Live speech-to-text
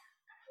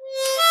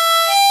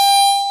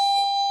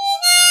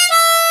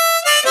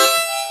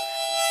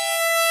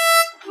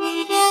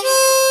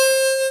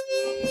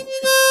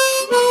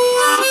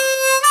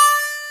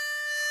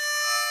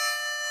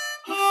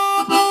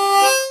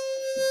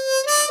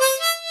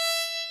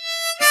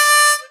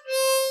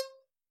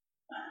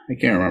I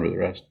can't remember the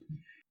rest.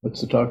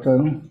 What's the talk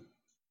title?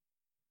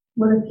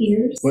 What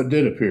appears? What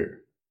did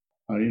appear?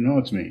 How do you know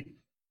it's me?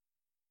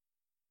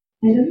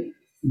 I don't.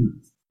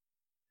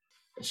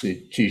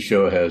 See,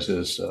 Chisho has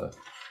his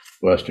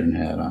Western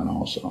hat on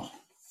also.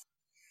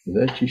 Is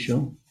that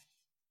Chisho?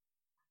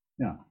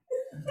 Yeah.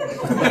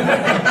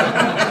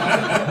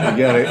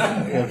 You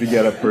have to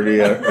get up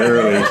pretty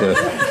early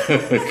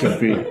to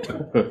compete.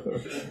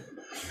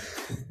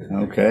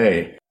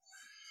 Okay.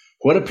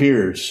 What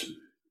appears?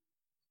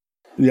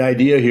 The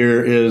idea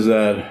here is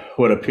that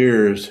what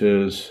appears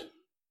is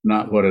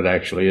not what it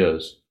actually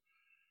is.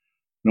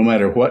 No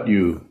matter what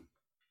you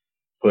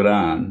put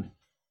on,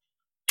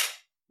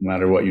 no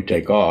matter what you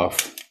take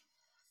off,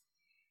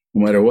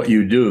 no matter what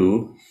you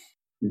do,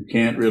 you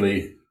can't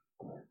really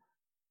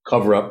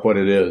cover up what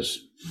it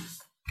is.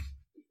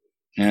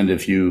 And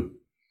if you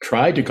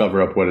try to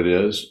cover up what it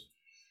is,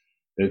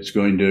 it's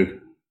going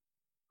to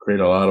create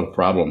a lot of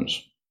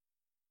problems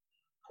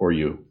for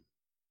you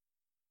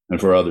and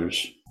for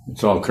others.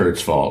 It's all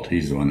Kurt's fault.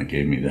 He's the one that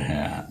gave me the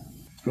hat.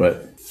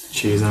 But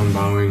Cheese, I'm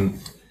bowing.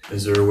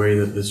 Is there a way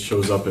that this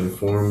shows up in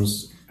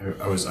forms?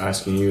 I was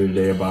asking you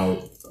today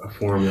about a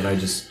form that I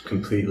just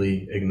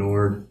completely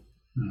ignored,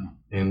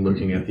 and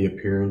looking at the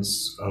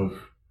appearance of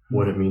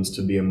what it means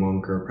to be a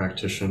monk or a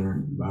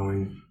practitioner,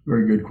 bowing.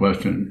 Very good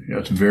question. Yeah,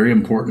 it's very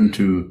important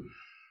to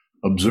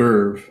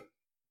observe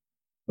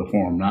the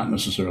form, not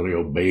necessarily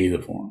obey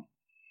the form.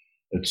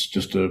 It's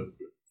just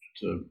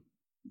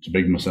it's a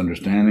big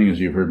misunderstanding, as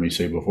you've heard me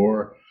say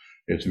before.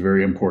 It's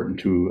very important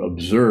to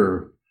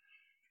observe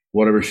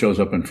whatever shows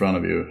up in front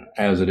of you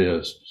as it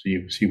is. So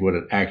you see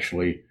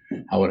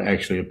how it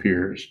actually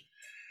appears.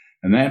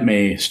 And that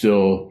may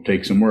still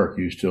take some work.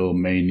 You still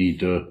may need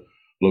to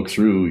look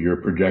through your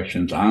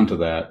projections onto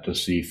that to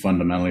see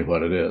fundamentally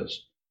what it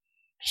is,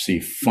 to see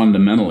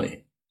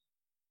fundamentally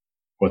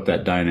what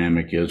that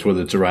dynamic is,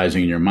 whether it's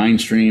arising in your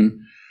mind stream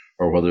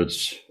or whether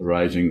it's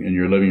arising in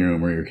your living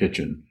room or your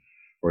kitchen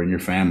or in your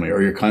family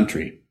or your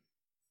country.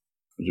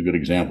 There's a good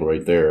example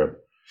right there of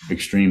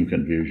extreme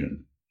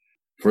confusion.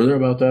 Further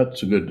about that,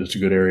 it's a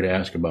good area to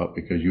ask about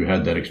because you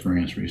had that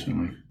experience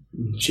recently.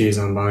 Cheese,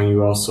 I'm buying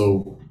you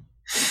also.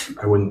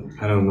 I don't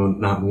know,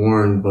 not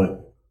warn,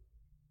 but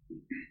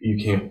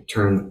you can't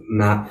turn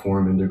that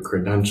form into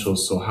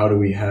credentials. So how do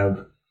we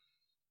have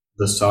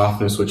the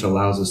softness which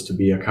allows us to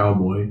be a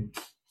cowboy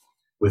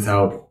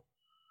without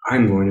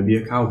I'm going to be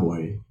a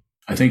cowboy?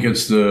 I think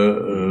it's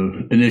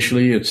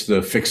initially it's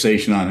the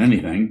fixation on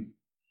anything,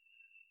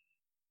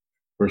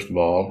 first of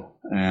all.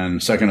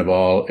 And second of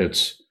all,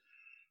 it's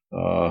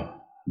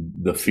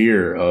the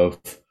fear of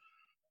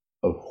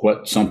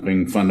what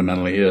something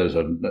fundamentally is,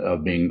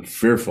 of being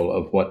fearful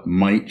of what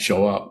might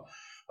show up,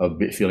 of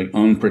feeling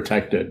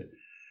unprotected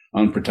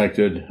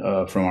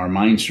from our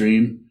mind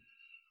stream,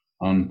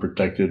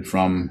 unprotected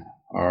from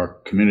our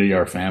community,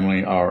 our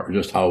family,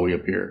 just how we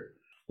appear.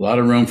 A lot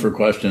of room for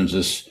questions.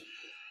 Is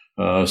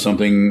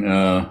something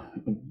I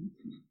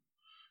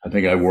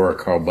think I wore a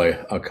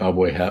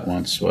cowboy hat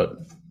once,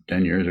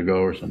 10 years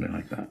ago or something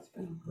like that.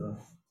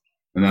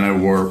 And then I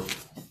wore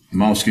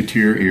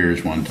Musketeer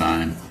ears one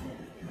time.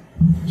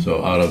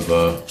 So out of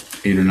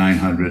 800 or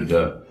 900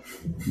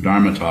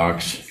 Dharma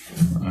talks,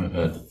 I've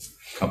had a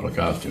couple of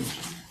costumes,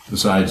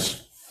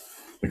 besides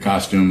the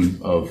costume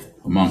of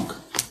a monk,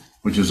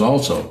 which is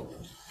also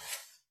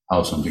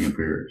how something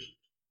appears,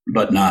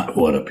 but not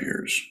what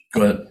appears.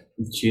 Go ahead.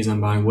 Geez, I'm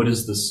buying. What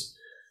is this?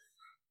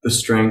 The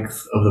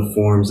strength of the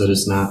forms that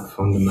is not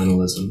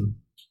fundamentalism.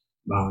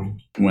 Bowing.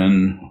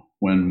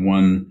 When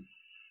one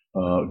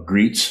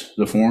greets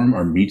the form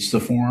or meets the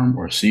form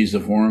or sees the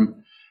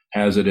form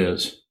as it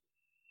is,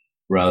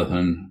 rather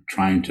than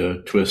trying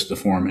to twist the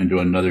form into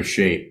another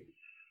shape,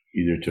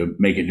 either to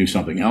make it do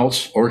something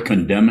else or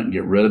condemn it and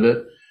get rid of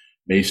it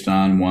based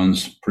on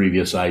one's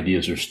previous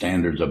ideas or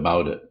standards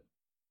about it.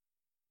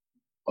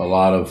 A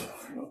lot of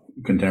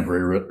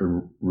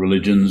contemporary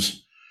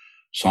religions,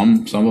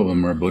 some of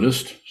them are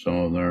Buddhist, some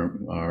of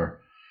them are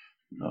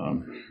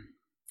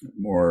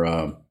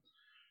more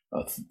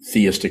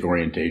theistic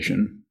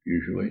orientation,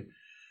 usually.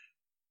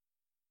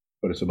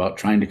 But it's about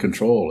trying to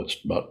control. It's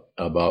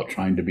about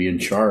trying to be in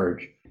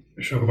charge.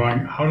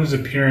 Shokabang, how does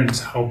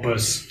appearance help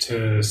us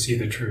to see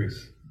the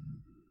truth?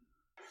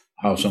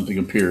 How something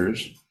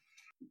appears,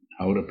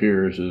 how it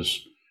appears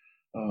is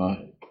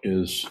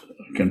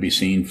can be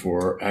seen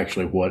for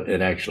actually what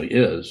it actually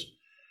is.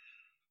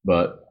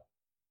 But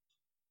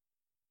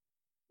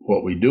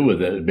what we do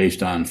with it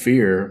based on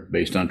fear,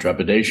 based on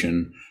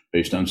trepidation,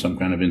 based on some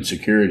kind of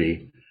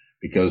insecurity,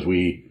 because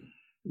we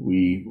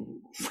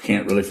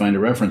can't really find a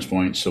reference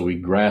point, so we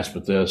grasp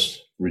at this,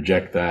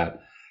 reject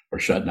that, or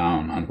shut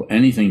down on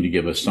anything to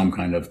give us some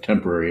kind of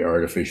temporary,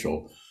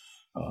 artificial,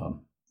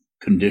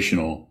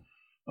 conditional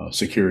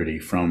security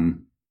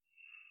from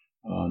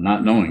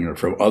not knowing, or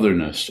from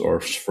otherness, or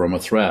from a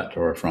threat,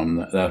 or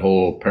from that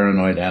whole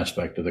paranoid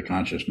aspect of the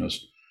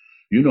consciousness.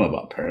 You know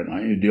about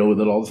paranoia. You deal with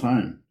it all the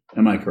time.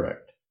 Am I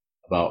correct?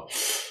 About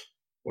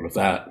what if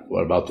that?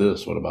 What about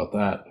this? What about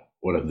that?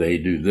 What if they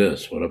do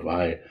this? What if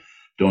I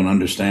don't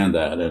understand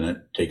that, and it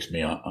takes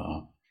me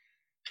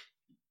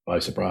by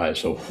surprise.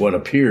 So what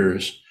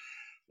appears,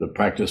 the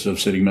practice of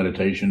sitting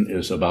meditation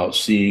is about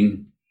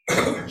seeing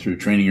through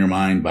training your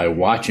mind by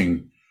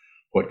watching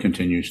what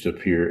continues to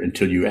appear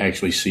until you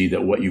actually see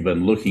that what you've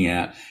been looking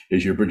at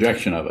is your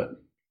projection of it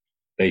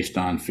based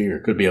on fear.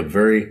 It could be a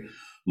very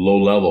low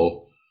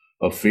level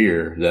of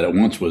fear that at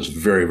once was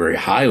very, very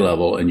high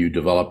level, and you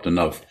developed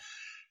enough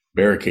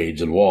barricades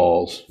and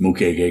walls,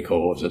 muke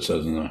geiko, as it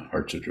says in the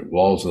Heart Sutra,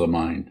 walls of the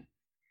mind.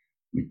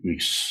 We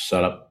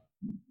set up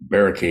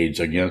barricades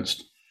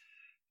against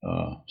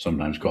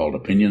sometimes called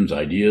opinions,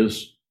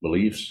 ideas,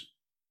 beliefs.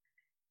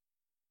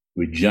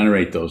 We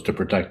generate those to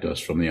protect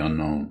us from the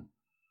unknown,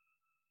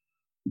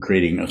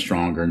 creating a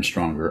stronger and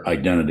stronger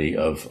identity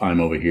of I'm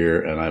over here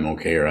and I'm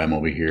okay, or I'm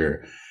over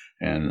here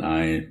and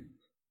I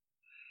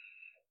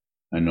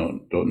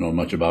don't know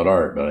much about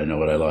art, but I know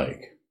what I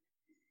like.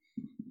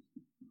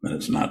 And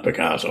it's not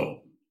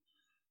Picasso.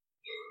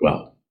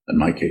 Well, in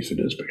my case, it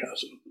is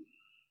Picasso.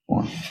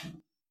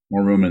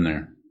 More room in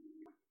there.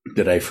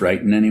 Did I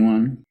frighten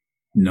anyone?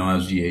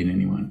 Nauseate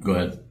anyone? Go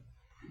ahead.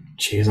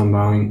 Cheers, I'm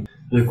bowing.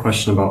 The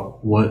question about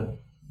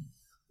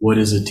what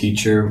is a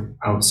teacher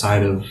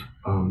outside of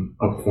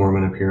form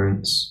and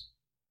appearance?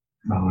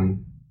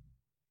 Bowing.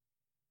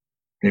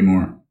 Okay,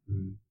 more.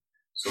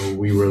 So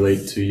we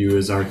relate to you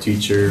as our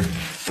teacher,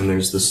 and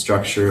there's the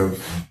structure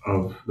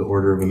of the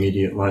Order of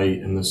Immediate Light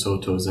and the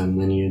Soto Zen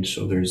lineage.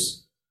 So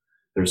there's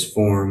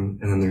form,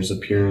 and then there's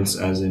appearance,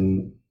 as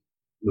in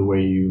the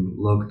way you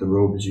look, the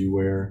robes you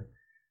wear.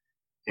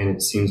 And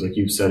it seems like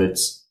you've said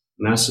it's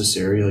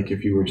necessary. Like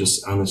if you were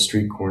just on the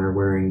street corner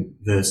wearing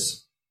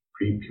this,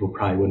 people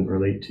probably wouldn't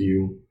relate to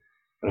you.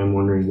 But I'm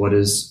wondering, what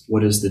is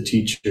the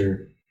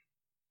teacher?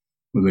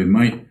 Well, they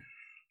might,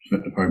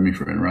 pardon me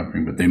for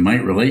interrupting, but they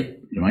might relate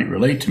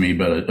to me,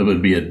 but it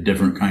would be a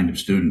different kind of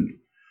student,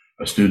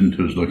 a student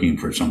who's looking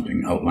for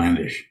something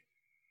outlandish.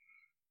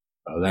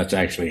 That's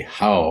actually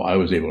how I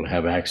was able to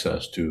have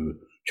access to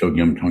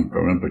Chogyam Trungpa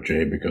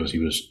Rinpoche, because he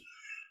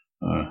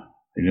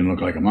didn't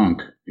look like a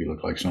monk. He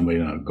looked like somebody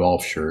in a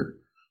golf shirt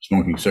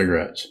smoking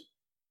cigarettes.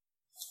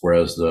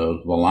 Whereas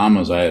the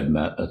lamas I had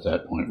met at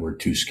that point were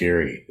too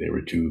scary. They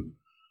were too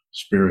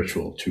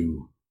spiritual,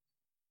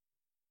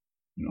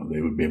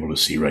 they would be able to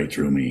see right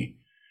through me.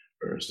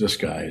 Whereas this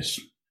guy's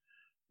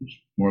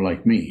more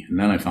like me. And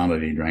then I found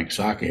out he drank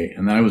sake,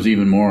 and then I was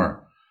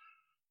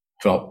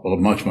felt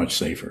much, much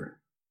safer.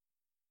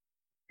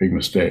 Big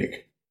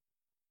mistake.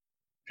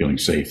 Feeling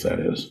safe, that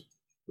is.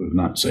 It was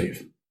not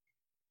safe.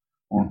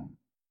 Or,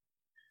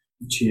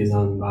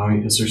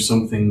 is there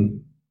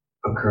something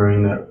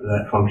occurring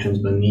that functions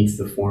beneath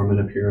the form and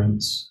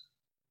appearance?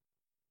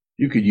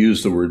 You could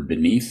use the word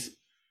beneath,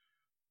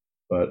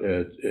 but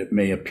it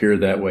may appear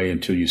that way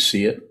until you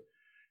see it,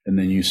 and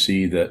then you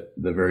see that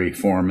the very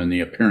form and the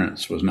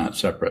appearance was not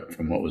separate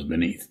from what was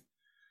beneath.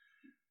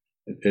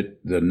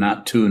 The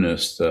not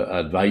two-ness, the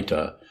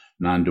Advaita,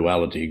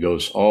 non-duality,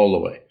 goes all the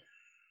way.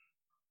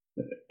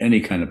 Any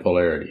kind of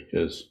polarity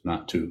is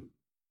not two,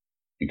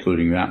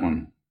 including that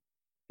one.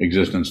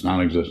 Existence,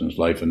 non-existence,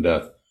 life and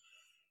death,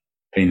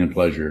 pain and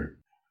pleasure,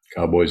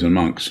 cowboys and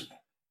monks.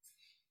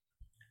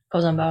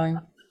 Goes on bowing.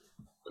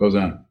 Goes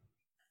on.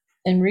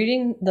 In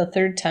reading the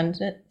third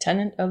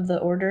tenet of the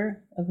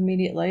Order of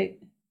Immediate Light.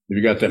 Have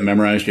you got that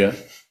memorized yet?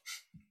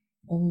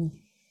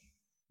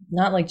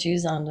 Not like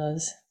Juzan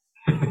does.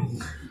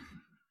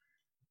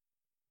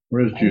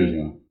 Where's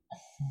Juzan?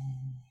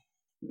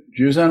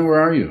 Juzan, where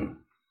are you?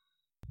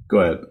 Go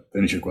ahead.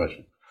 Finish your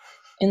question.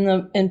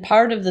 In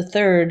part of the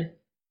third,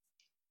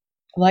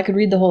 well, I could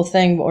read the whole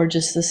thing or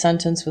just the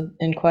sentence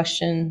in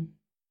question.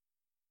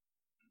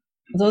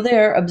 Though they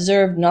are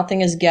observed,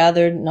 nothing is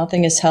gathered,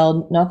 nothing is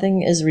held,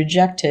 nothing is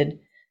rejected.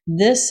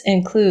 This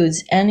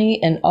includes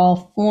any and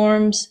all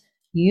forms,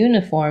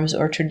 uniforms,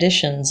 or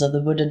traditions of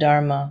the Buddha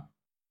Dharma.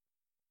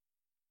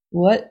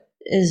 What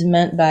is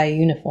meant by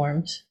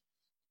uniforms?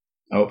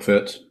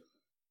 Outfits.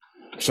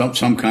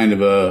 Some kind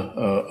of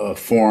a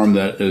form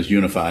that is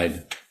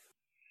unified.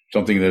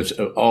 Something that's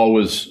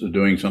always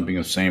doing something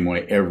the same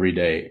way every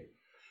day.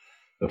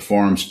 The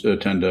forms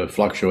tend to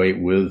fluctuate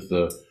with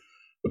the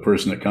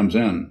person that comes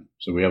in.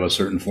 So we have a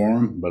certain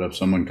form, but if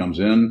someone comes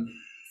in,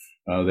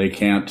 they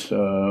can't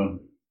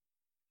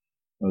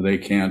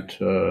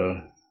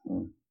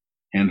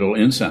handle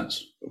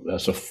incense.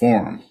 That's a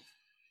form.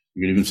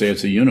 You could even say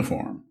it's a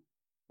uniform.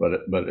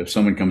 But if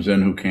someone comes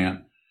in who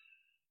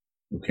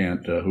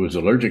is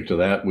allergic to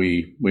that,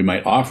 we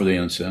might offer the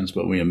incense,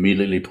 but we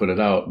immediately put it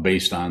out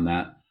based on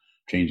that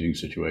changing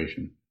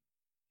situation.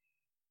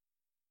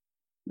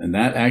 And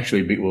that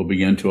actually will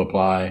begin to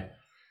apply.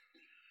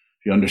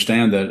 If you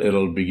understand that,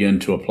 it'll begin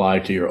to apply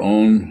to your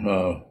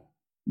own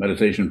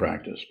meditation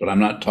practice. But I'm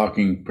not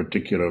talking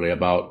particularly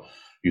about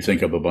you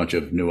think of a bunch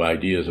of new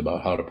ideas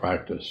about how to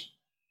practice.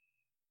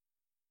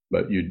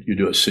 But you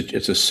do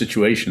it's a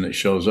situation that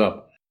shows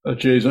up.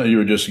 Jason, you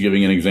were just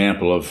giving an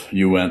example of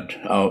you went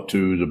out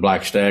to the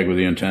Black Stag with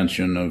the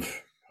intention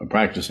of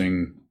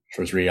practicing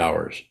for 3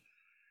 hours,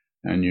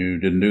 and you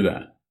didn't do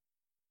that.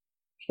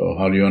 So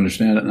how do you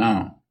understand it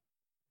now?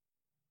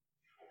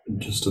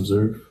 Just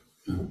observe.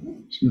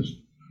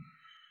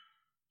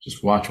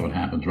 Just watch what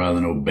happens rather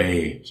than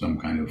obey some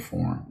kind of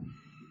form.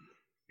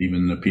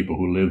 Even the people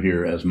who live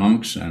here as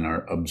monks and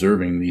are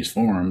observing these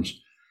forms,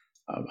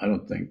 I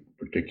don't think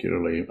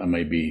particularly, I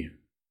may be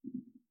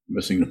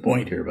missing the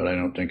point here, but I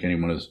don't think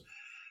anyone is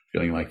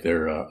feeling like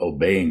they're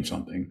obeying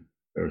something.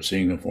 They're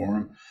seeing the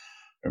form,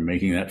 they're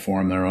making that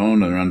form their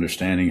own, and they're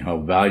understanding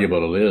how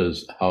valuable it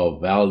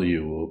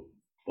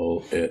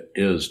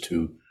is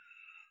to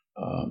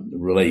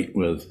relate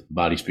with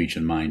body, speech,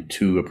 and mind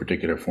to a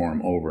particular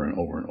form over and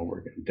over and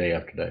over again, day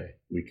after day,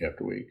 week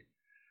after week,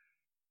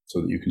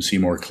 so that you can see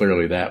more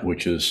clearly that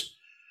which is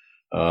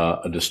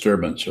a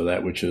disturbance or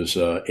that which is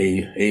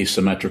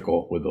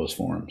asymmetrical with those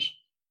forms.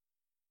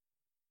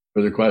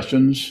 Further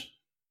questions?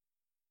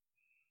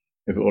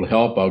 If it will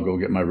help, I'll go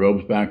get my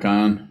robes back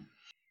on.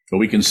 But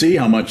we can see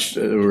how much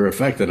we're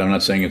affected. I'm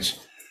not saying it's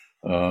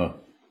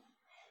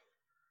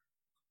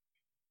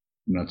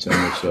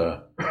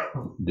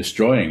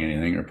destroying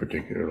anything or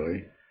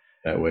particularly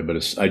that way, but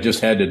I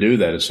just had to do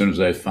that as soon as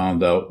I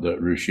found out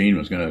that Rushin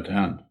was going to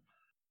attend.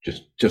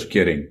 Just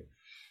kidding.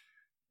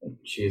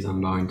 Geez,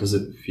 I'm bowing. Does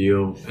it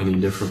feel any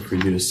different for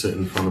you to sit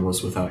in front of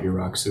us without your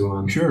Raksu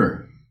on?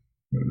 Sure,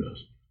 it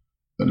does,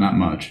 but not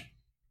much.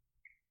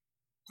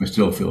 I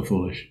still feel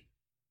foolish.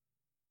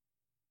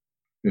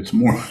 It's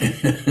more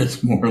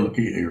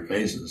looking at your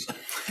faces.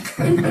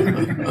 And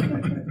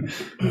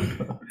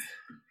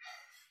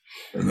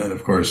then,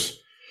 of course,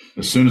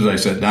 as soon as I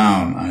sat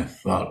down, I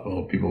thought,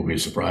 well, people will be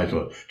surprised.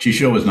 Well,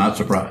 Chisho was not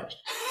surprised.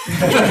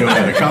 Chisho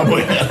had a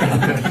cowboy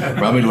hat,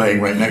 probably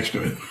laying right next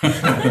to it.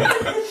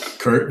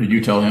 Kurt, did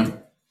you tell him?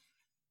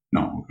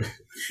 No.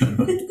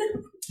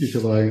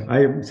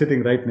 I am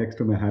sitting right next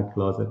to my hat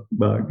closet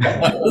bag.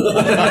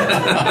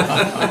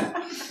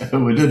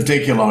 It didn't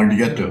take you long to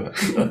get to it.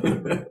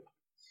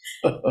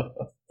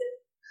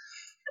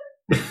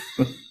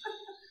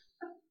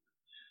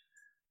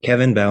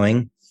 Kevin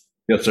Bowing.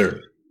 Yes, sir.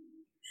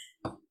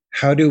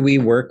 How do we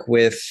work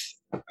with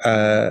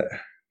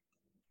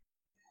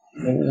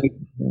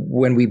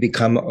when we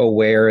become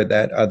aware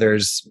that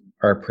others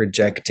are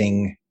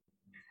projecting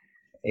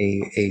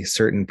a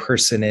certain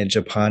personage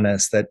upon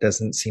us that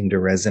doesn't seem to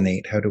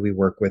resonate? How do we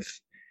work with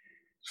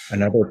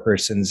another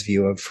person's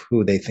view of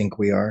who they think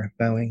we are?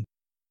 Bowing.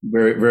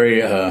 Very,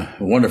 very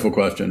wonderful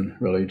question,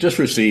 really. Just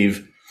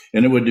receive,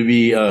 and it would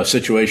be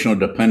situational,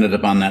 dependent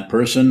upon that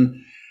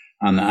person.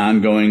 On the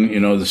ongoing,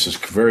 this is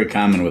very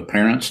common with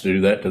parents to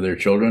do that to their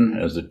children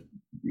as the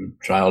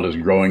child is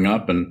growing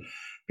up and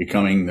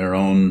becoming their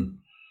own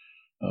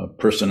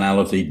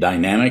personality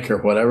dynamic or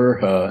whatever,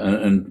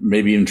 and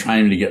maybe even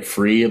trying to get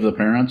free of the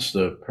parents.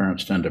 The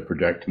parents tend to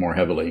project more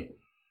heavily.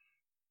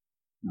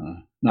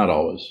 Not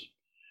always.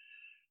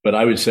 But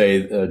I would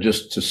say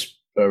just to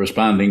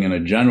responding in a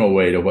general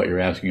way to what you're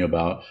asking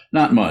about,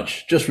 not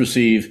much. Just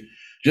receive,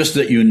 just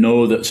that you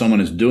know that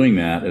someone is doing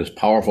that is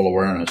powerful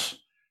awareness.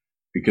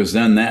 Because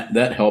then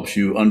that helps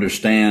you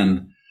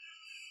understand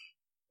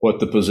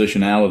what the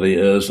positionality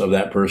is of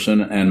that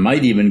person and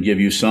might even give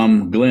you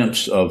some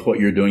glimpse of what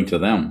you're doing to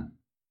them.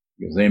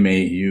 Because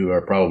you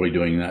are probably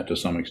doing that to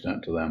some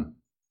extent to them.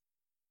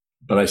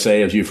 But I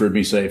say, as you've heard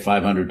me say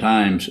 500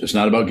 times, it's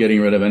not about getting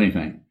rid of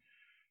anything.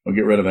 Don't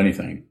get rid of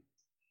anything.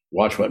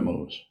 Watch what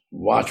moves.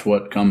 Watch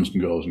what comes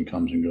and goes and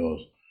comes and goes.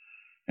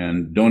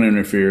 And don't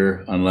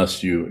interfere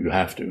unless you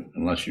have to,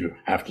 unless you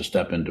have to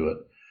step into it.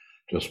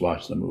 Just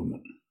watch the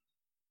movement.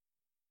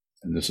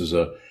 And this is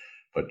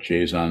what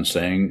Jaison's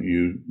saying.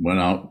 You went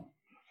out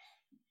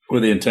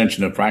with the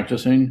intention of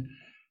practicing.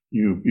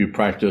 You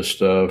practiced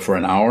for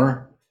an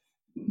hour.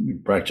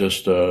 You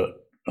practiced a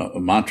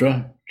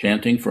mantra,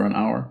 chanting for an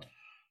hour,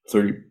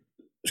 30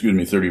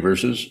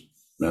 verses.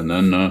 And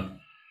then,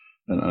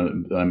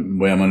 the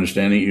way I'm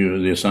understanding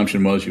you, the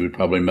assumption was you would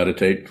probably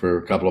meditate for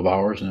a couple of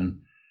hours. And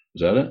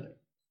is that it?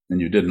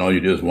 And you didn't. All you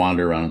did is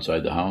wander around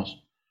inside the house.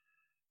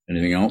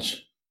 Anything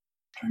else?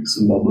 Drink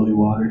some bubbly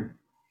water.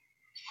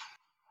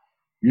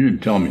 You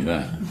didn't tell me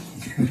that.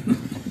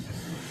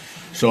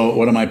 So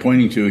what am I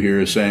pointing to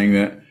here is saying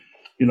that,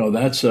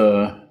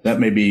 that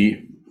may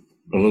be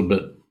a little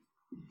bit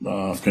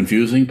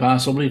confusing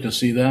possibly to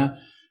see that,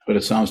 but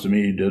it sounds to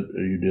me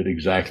you did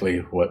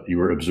exactly what you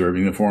were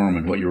observing the form,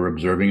 and what you were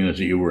observing is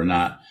that you were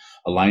not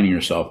aligning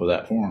yourself with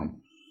that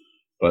form.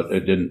 But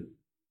it didn't,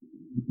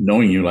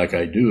 knowing you like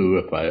I do,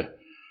 if I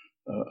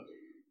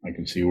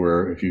can see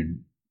where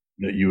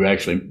that you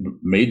actually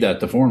made that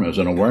the form as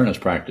an awareness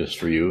practice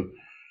for you,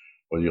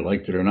 whether you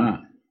liked it or not.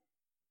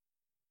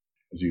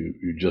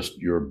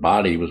 Your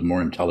body was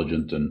more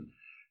intelligent than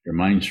your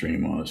mind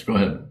stream was. Go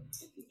ahead.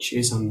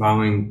 Geez, I'm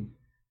bowing.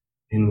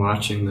 In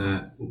watching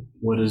that,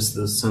 what is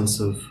the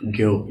sense of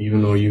guilt?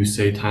 Even though you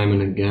say time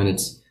and again,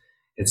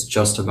 it's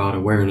just about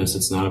awareness,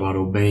 it's not about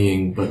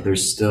obeying, but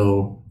there's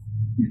still,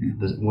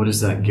 what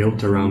is that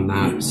guilt around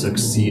not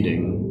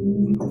succeeding?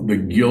 The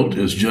guilt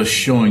is just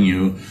showing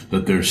you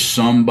that there's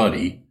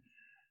somebody,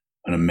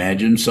 an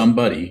imagined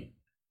somebody,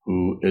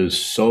 who is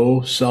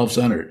so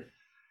self-centered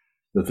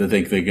that they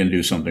think they can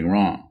do something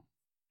wrong.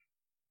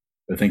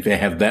 They think they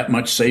have that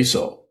much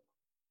say-so.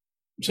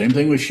 Same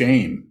thing with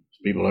shame.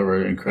 People who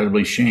are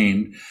incredibly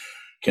shamed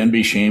can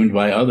be shamed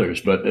by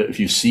others. But if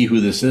you see who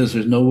this is,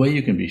 there's no way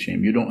you can be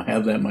shamed. You don't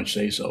have that much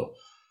say-so.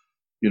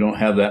 You don't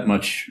have that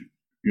much.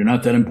 You're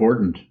not that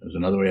important, is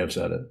another way I've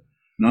said it.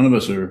 None of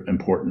us are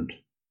important.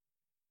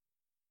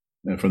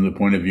 And from the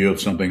point of view of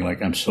something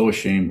like, I'm so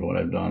ashamed of what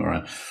I've done,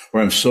 or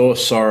I'm so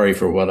sorry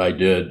for what I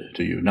did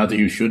to you. Not that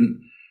you shouldn't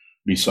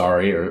be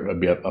sorry or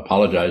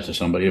apologize to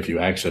somebody if you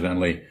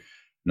accidentally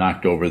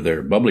knocked over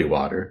their bubbly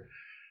water.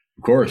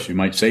 Of course, you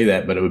might say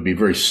that, but it would be a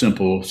very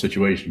simple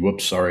situation.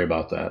 Whoops, sorry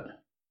about that.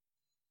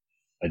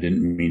 I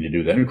didn't mean to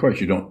do that. And of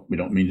course, we don't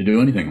mean to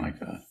do anything like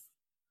that.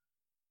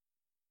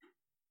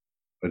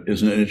 But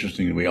isn't it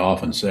interesting that we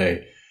often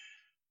say,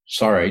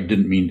 sorry, I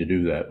didn't mean to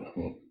do that?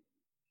 Well,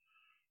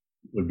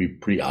 it would be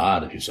pretty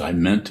odd if you said,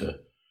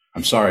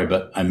 I'm sorry,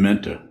 but I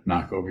meant to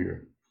knock over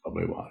your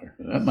bubbly water.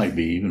 That might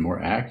be even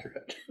more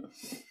accurate.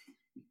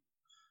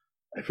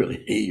 I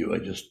really hate you.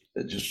 It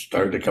just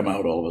started to come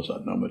out all of a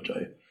sudden how much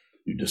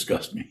you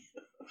disgust me.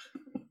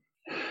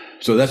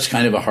 So that's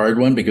kind of a hard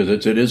one because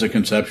it is a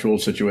conceptual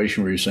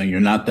situation where you're saying you're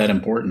not that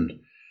important.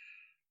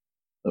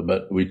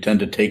 But we tend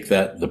to take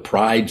the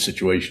pride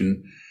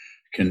situation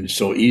can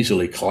so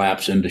easily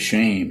collapse into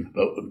shame.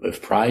 But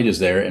if pride is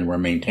there and we're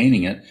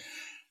maintaining it,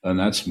 then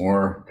that's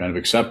more kind of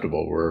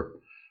acceptable. We're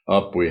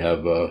up. We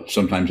have,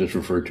 sometimes it's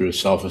referred to as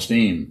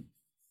self-esteem.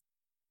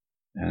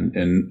 And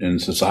in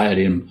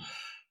society,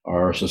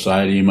 our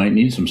society, you might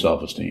need some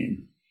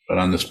self-esteem. But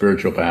on the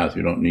spiritual path,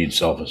 you don't need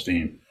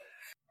self-esteem.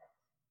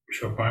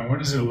 Chopin, what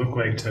does it look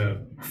like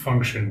to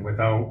function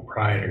without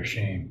pride or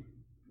shame?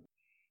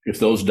 If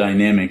those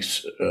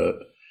dynamics,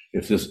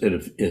 if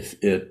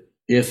it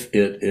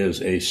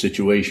is a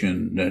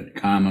situation that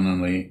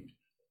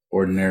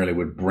ordinarily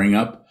would bring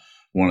up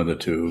one of the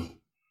two,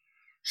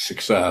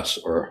 success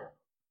or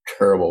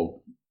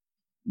terrible,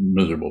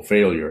 miserable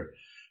failure,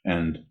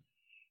 and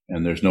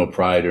there's no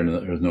pride or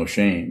there's no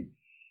shame,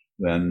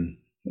 then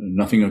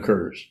nothing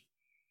occurs.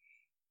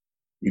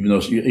 Even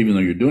though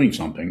you're doing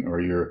something, or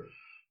you're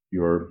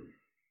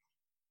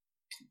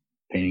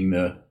painting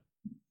the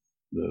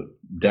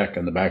deck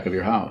on the back of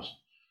your house,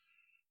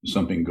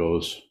 something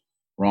goes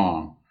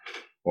wrong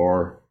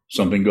or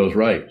something goes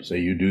right. Say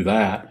you do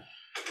that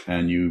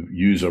and you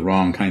use a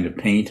wrong kind of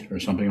paint or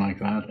something like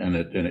that, and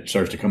it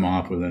starts to come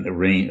off, and then it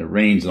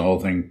rains and the whole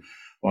thing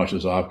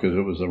washes off because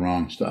it was the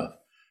wrong stuff.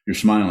 You're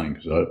smiling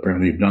because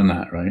apparently you've done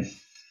that, right?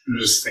 I'm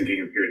just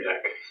thinking of your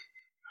deck.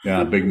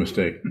 Yeah, big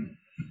mistake.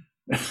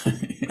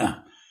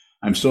 Yeah,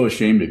 I'm so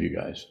ashamed of you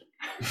guys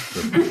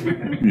for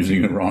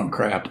using the wrong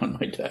crap on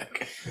my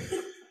deck.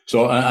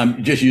 So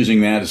I'm just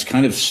using that as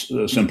kind of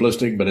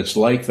simplistic, but it's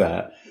like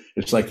that.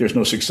 It's like there's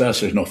no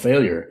success, there's no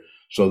failure.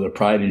 So the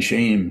pride and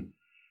shame,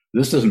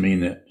 this doesn't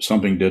mean that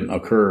something didn't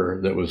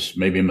occur that was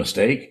maybe a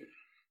mistake,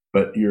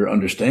 but your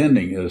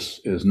understanding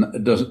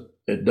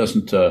it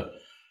doesn't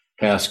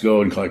pass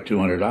go and collect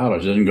 $200.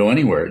 It doesn't go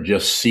anywhere. It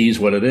just sees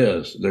what it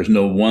is. There's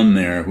no one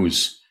there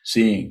who's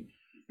seeing.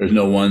 There's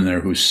no one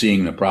there who's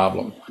seeing the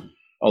problem,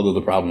 although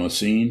the problem is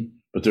seen,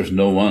 but there's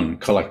no one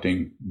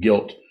collecting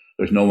guilt.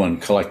 There's no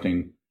one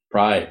collecting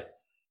pride.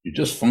 You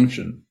just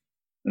function.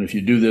 And if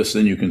you do this,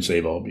 then you can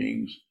save all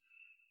beings.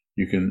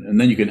 And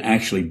then you can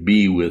actually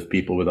be with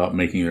people without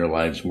making their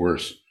lives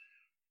worse,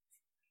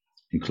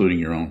 including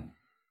your own.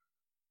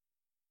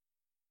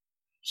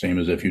 Same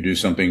as if you do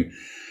something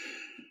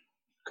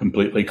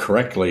completely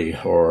correctly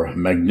or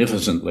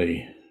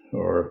magnificently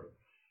or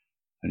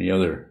any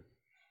other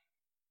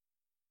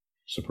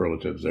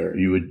superlatives there.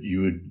 You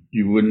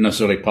wouldn't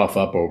necessarily puff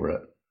up over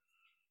it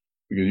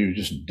because you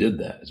just did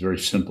that. It's very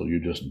simple. You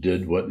just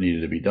did what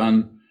needed to be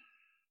done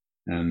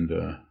and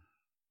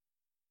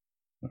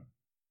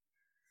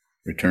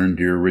returned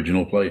to your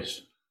original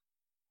place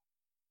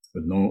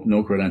with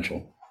no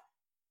credential.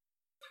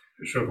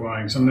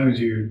 Chopin, sometimes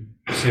you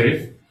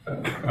say,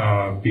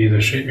 be the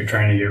shit you're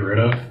trying to get rid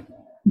of.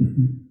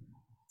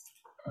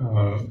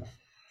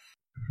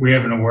 We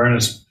have an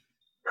awareness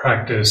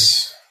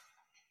practice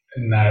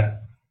in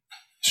that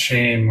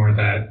shame or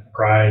that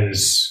pride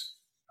is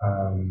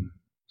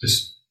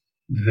just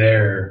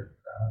there.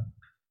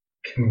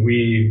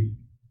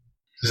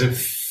 Does it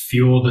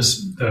fuel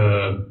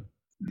the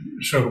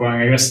Chopin?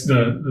 I guess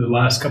the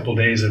last couple of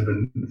days I've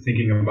been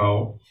thinking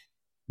about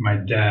my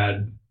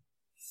dad,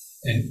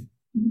 and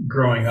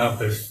growing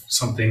up, if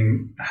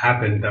something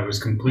happened that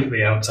was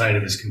completely outside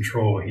of his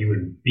control, he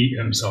would beat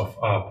himself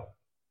up,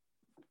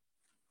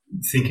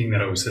 thinking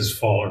that it was his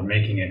fault or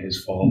making it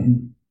his fault.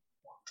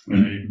 Mm-hmm.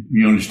 And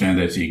you understand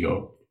that's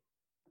ego.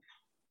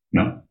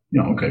 No,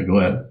 okay, go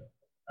ahead.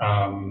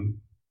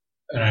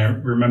 And I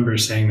remember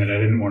saying that I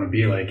didn't want to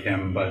be like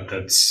him, but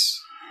that's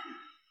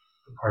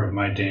part of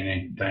my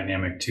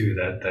dynamic too,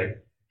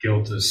 that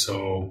guilt is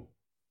so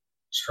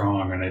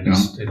strong, and I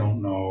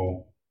don't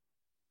know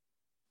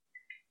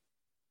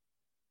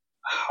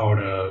how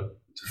to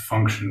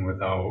function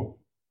without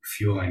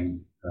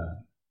feeling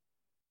that.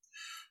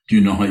 Do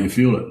you know how you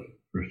feel it,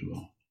 first of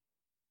all?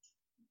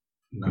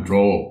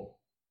 Control.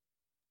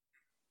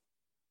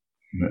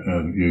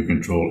 You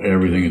control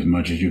everything as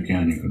much as you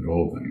can. You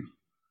control things.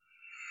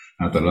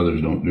 Not that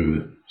others don't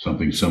do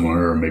something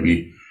similar or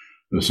maybe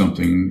do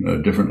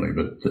something differently,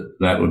 but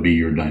that would be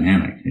your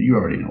dynamic. You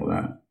already know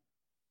that.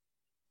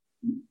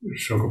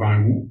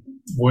 Shokabang,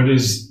 what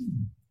is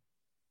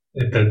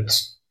it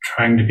that's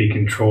trying to be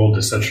controlled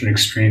to such an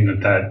extreme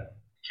that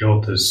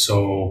guilt is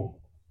so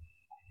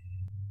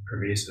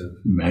pervasive?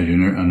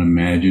 An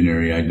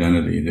imaginary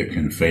identity that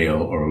can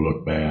fail or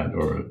look bad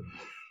or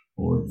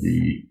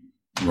be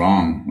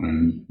wrong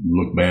and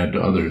look bad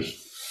to others,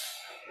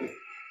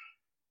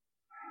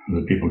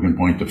 that people can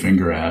point the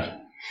finger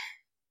at.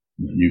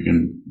 You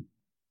can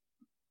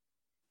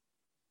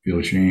feel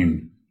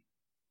ashamed,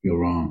 feel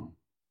wrong.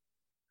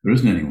 There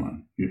isn't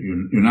anyone.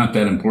 You're not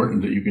that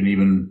important that you can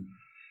even,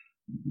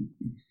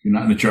 you're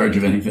not in charge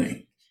of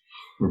anything.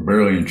 We're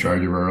barely in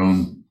charge of our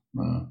own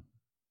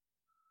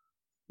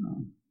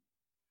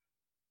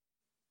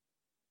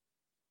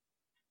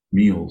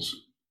meals.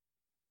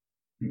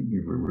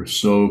 We're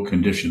so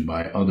conditioned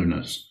by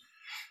otherness.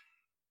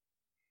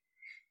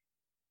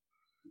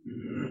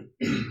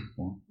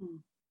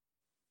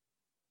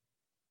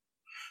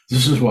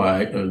 This is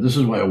why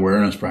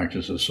awareness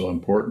practice is so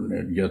important.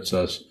 It gets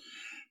us,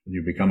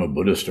 you become a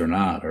Buddhist or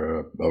not,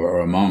 or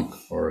a monk,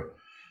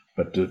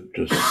 but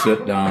to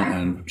sit down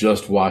and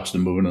just watch the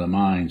movement of the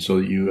mind, so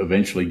that you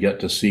eventually get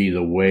to see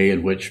the way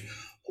in which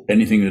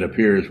anything that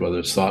appears, whether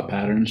it's thought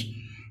patterns,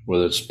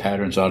 whether it's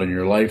patterns out in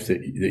your life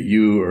that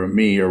you or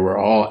me, or we're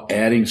all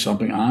adding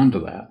something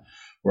onto that.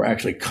 We're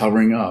actually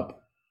covering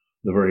up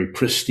the very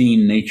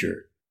pristine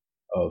nature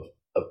of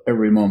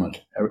every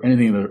moment.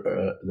 Anything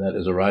that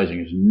is arising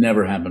has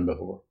never happened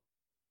before.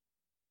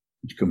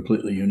 It's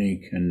completely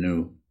unique and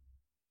new.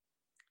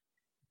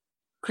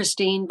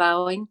 Christine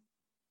Bowing.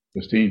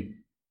 Christine.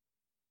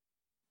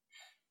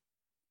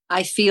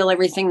 I feel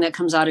everything that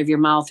comes out of your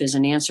mouth is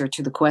an answer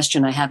to the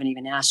question I haven't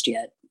even asked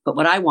yet. But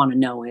what I want to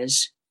know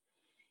is,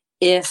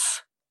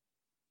 if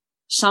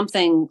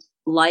something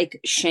like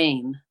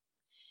shame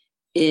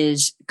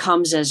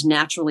comes as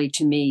naturally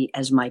to me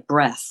as my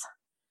breath,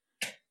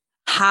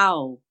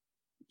 how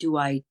do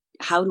I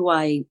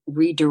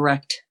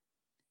redirect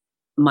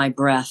my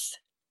breath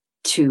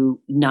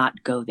to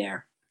not go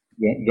there?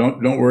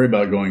 Don't worry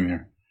about going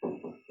there.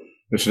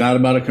 It's not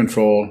about a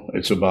control.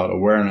 It's about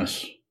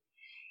awareness.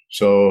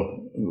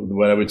 So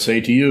what I would say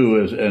to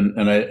you is,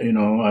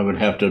 we'd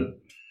have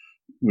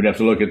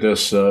to look at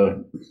this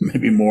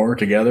maybe more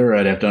together.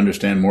 I'd have to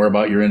understand more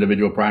about your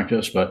individual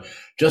practice, but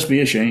just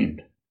be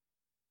ashamed.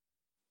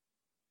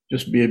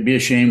 Just be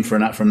ashamed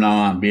from now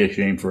on. Be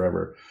ashamed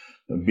forever.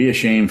 Be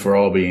ashamed for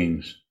all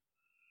beings.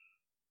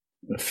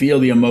 Feel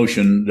the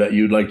emotion that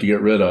you'd like to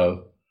get rid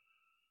of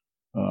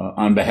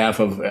on behalf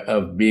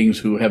of beings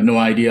who have no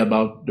idea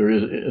about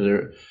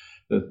that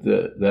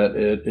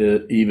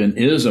it even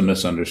is a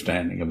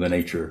misunderstanding of the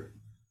nature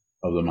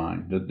of the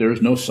mind. That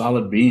there's no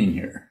solid being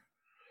here.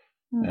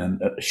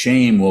 And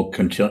shame will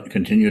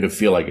continue to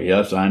feel like,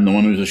 yes, I'm the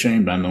one who's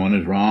ashamed. I'm the one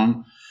who's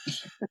wrong.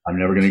 I'm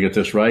never going to get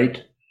this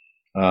right.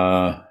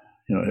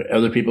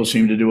 Other people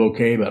seem to do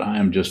okay, but I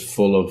am just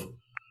full of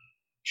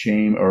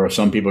shame. Or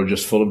some people are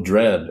just full of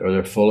dread, or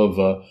they're full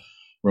of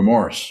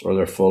remorse, or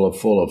they're full of,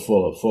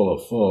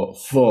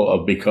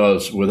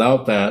 because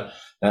without that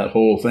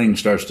whole thing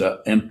starts to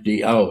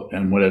empty out.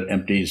 And when it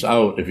empties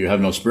out, if you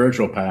have no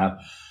spiritual path,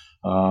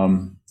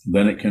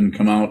 then it can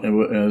come out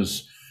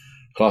as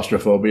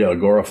claustrophobia,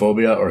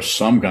 agoraphobia, or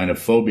some kind of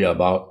phobia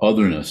about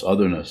otherness.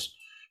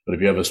 But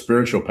if you have a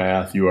spiritual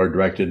path, you are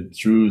directed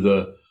through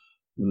the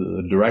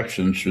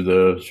directions, through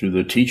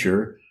the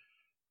teacher,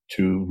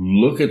 to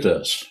look at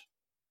this.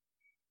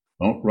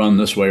 Don't run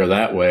this way or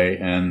that way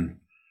and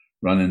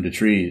run into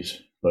trees,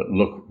 but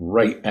look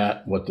right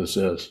at what this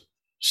is.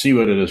 See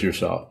what it is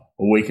yourself.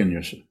 Awaken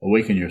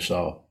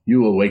yourself.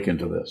 You awaken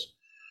to this,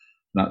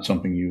 not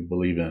something you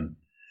believe in.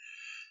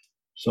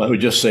 So I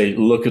would just say,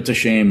 look at the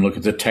shame, look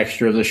at the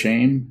texture of the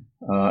shame,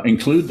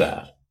 include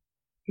that.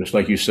 Just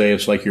like you say,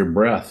 it's like your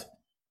breath.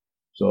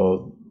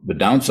 So the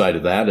downside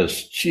of that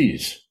is,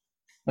 geez,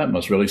 that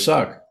must really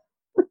suck.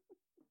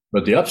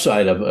 But the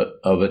upside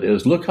of it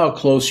is, look how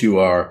close you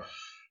are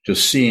to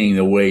seeing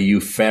the way you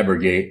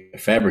fabricate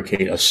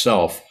a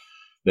self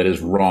that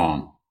is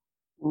wrong.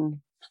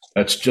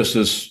 That's just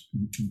as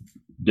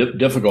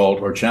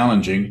difficult or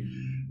challenging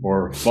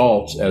or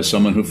false as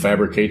someone who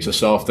fabricates a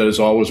self that is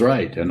always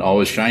right and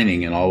always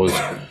shining and always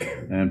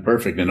and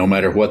perfect. And no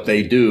matter what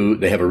they do,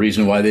 they have a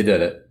reason why they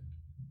did it.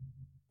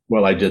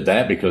 Well, I did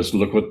that because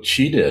look what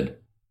she did. Of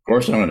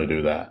course I'm going to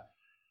do that.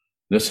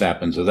 This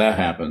happens or that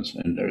happens.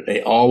 And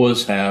they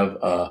always have,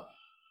 no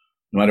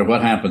matter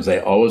what happens,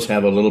 they always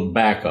have a little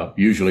backup,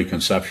 usually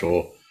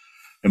conceptual,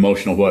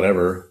 emotional,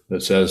 whatever,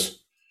 that says,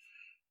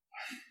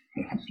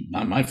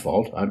 not my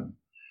fault.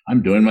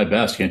 I'm doing my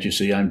best. Can't you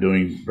see I'm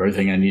doing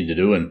everything I need to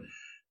do? And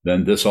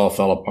then this all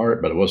fell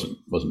apart, but it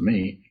wasn't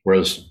me.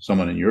 Whereas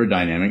someone in your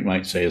dynamic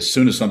might say, as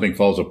soon as something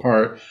falls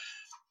apart,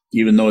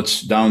 even though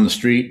it's down the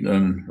street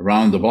and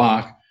around the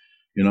block,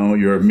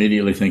 you're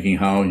immediately thinking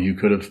how you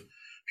could have,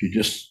 if you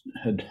just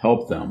had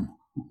helped them.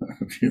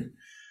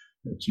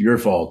 It's your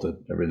fault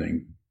that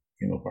everything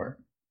came apart.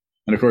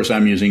 And of course,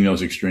 I'm using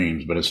those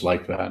extremes, but it's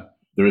like that.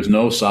 There is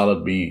no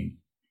solid being.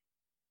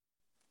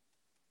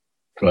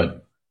 Go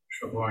ahead.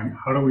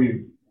 How do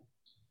we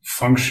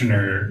function,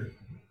 or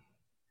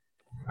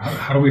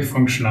how do we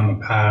function on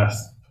the path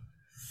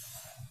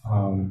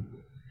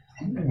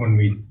when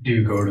we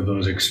do go to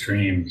those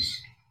extremes?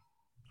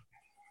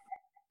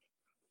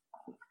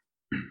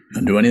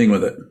 And do anything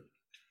with it.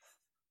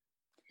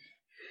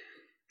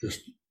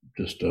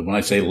 Just when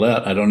I say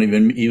let, I don't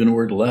even the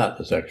word let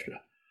is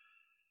extra.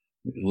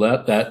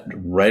 Let that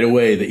right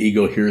away. The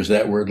ego hears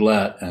that word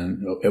let,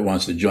 and it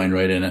wants to join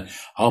right in it.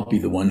 I'll be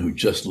the one who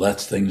just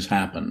lets things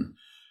happen.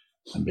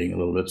 I'm being a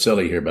little bit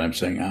silly here, but I'm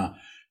saying,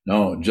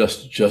 no,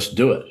 just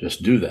do it.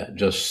 Just do that.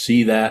 Just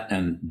see that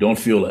and don't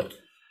feel it.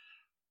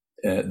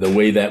 The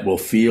way that will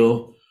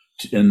feel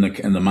in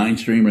the mind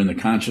stream or in the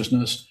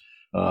consciousness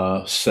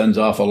sends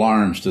off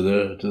alarms to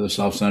the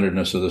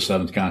self-centeredness of the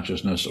seventh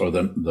consciousness or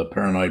the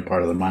paranoid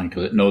part of the mind,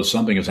 because it knows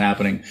something is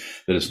happening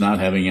that it's not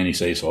having any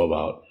say-so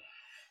about.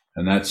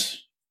 And that's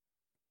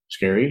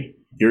scary,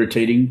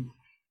 irritating,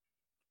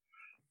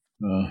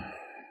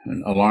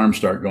 and alarms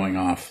start going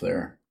off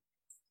there.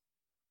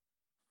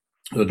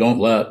 So don't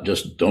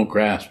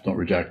grasp, don't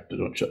reject,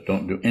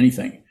 don't do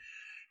anything.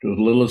 Do as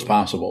little as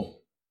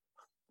possible.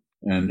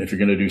 And if you're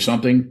going to do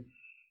something,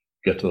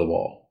 get to the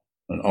wall.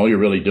 And all you're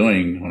really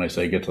doing when I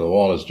say get to the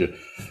wall is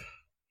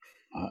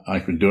I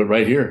can do it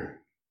right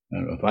here.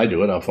 And if I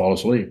do it, I'll fall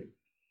asleep.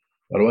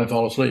 Why do I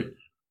fall asleep?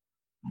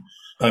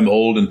 I'm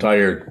old and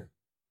tired.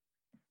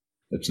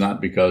 It's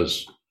not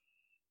because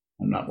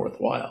I'm not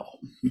worthwhile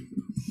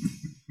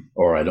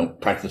or I don't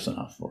practice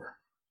enough or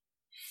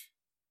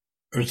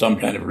some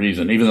kind of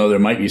reason, even though there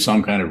might be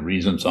some kind of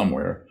reason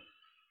somewhere.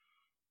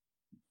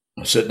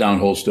 Sit down,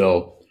 hold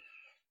still,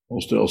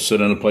 sit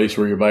in a place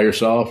where you're by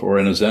yourself, or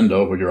in a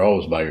zendo where you're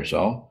always by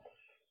yourself.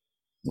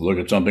 Look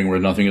at something where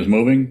nothing is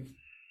moving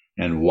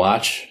and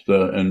watch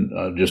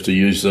just to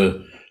use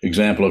the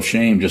example of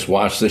shame, just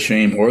watch the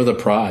shame or the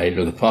pride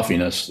or the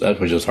puffiness,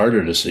 that which is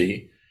harder to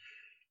see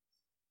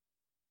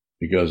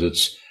because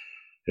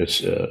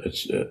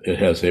it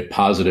has a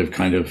positive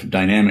kind of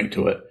dynamic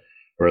to it.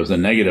 Whereas the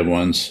negative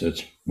ones,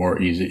 it's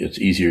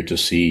easier to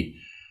see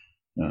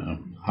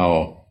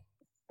how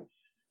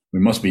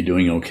we must be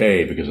doing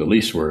okay, because at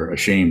least we're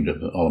ashamed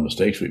of all the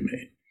mistakes we've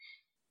made.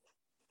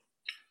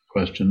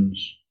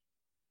 Questions?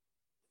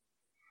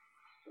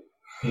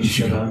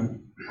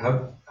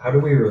 How do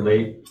we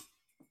relate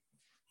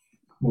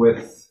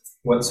with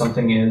what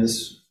something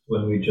is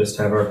when we just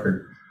have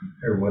or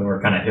when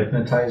we're kind of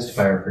hypnotized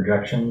by our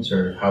projections,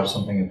 or how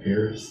something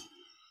appears?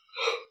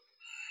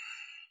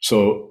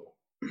 So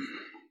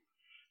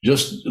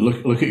just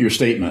look at your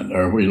statement,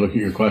 or where you look at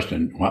your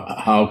question.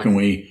 How can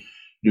we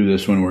do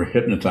this when we're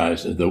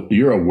hypnotized?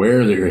 You're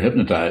aware that you're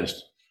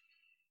hypnotized.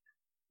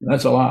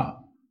 That's a lot.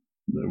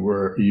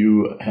 Where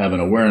you have an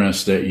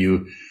awareness that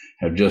you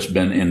have just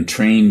been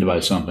entrained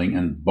by something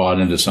and bought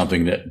into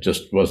something that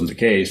just wasn't the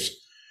case,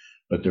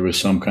 but there was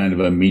some kind of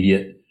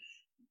immediate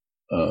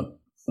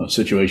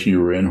situation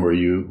you were in where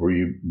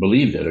you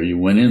believed it, or you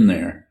went in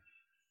there.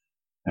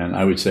 And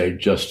I would say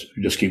just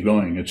keep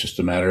going. It's just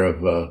a matter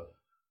of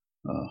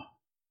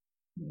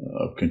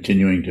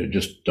continuing to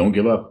just don't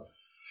give up.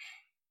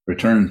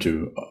 Return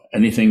to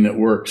anything that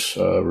works.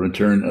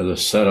 Return to the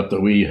setup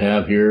that we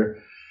have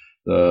here.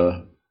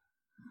 The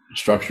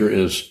structure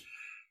is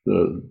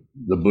the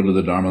Buddha,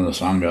 the Dharma, the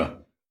Sangha,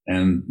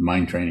 and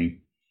mind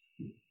training.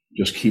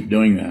 Just keep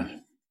doing that.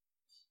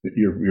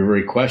 Your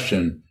very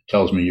question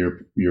tells me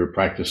you're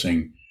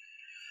practicing.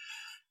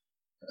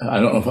 I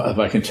don't know if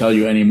I can tell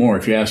you any more.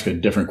 If you ask a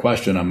different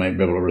question, I might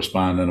be able to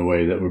respond in a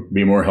way that would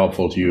be more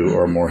helpful to you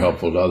or more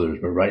helpful to others.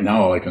 But right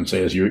now, all I can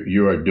say is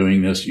you are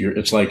doing this.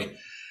 It's like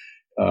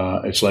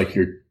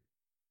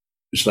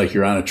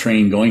you're on a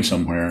train going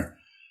somewhere,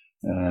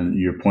 and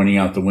you're pointing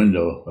out the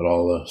window at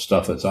all the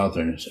stuff that's out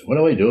there, and you say, "What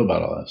do I do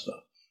about all that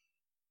stuff?"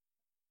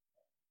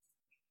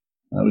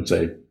 I would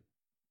say,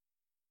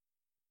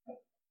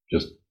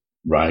 just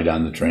ride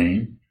on the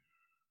train,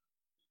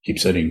 keep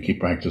sitting, keep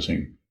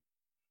practicing.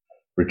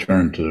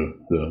 Return to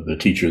the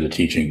teacher, the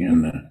teaching,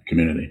 and the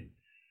community.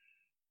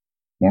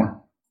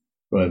 More?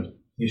 Go ahead.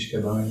 I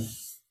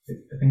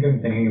think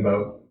I'm thinking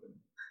about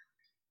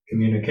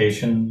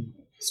communication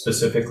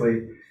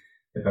specifically.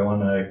 If I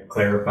want to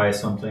clarify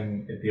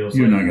something, it feels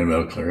You're not going to be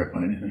able to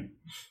clarify anything.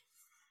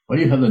 Why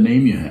do you have the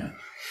name you have?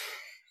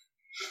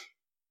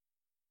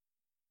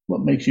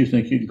 What makes you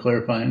think you can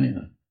clarify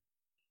anything?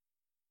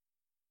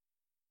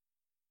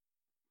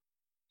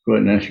 Go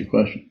ahead and ask your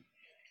question.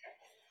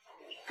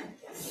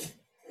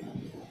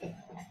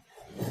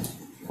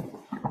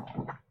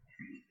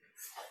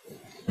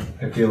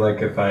 I feel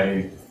like if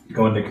I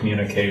go into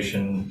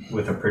communication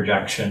with a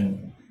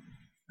projection,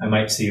 I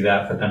might see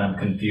that, but then I'm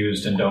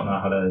confused and don't know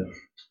how to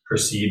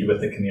proceed with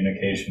the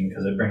communication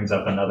because it brings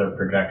up another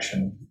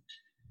projection.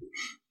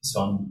 So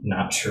I'm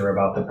not sure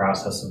about the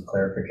process of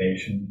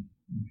clarification.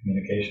 in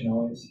communication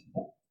always?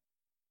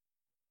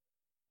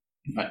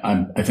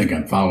 I think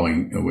I'm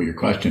following what your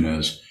question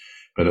is,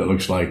 but it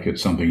looks like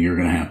it's something you're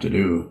going to have to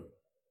do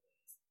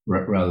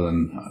rather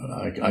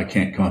than I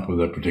can't come up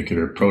with a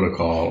particular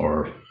protocol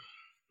or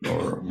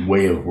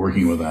way of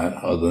working with that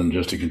other than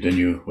just to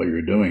continue what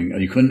you're doing.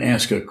 You couldn't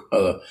ask your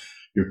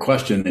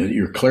question.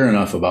 You're clear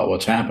enough about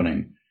what's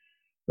happening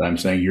that I'm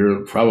saying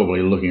you're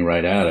probably looking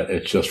right at it.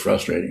 It's just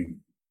frustrating.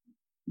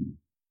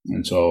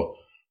 And so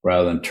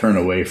rather than turn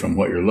away from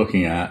what you're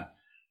looking at,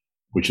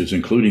 which is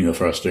including the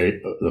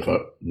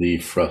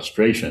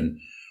frustration,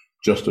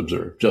 just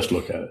observe, just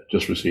look at it,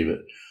 just receive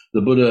it.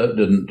 The Buddha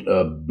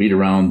didn't beat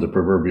around the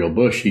proverbial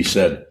bush. He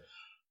said,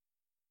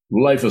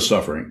 life is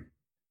suffering,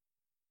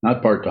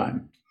 not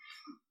part-time.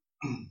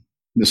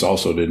 This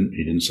also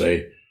he didn't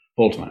say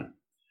full-time,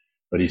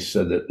 but he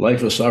said that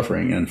life is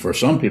suffering. And for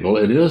some people,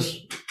 it is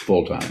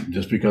full-time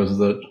just because of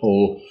the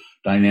whole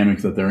dynamic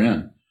that they're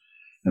in.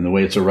 And the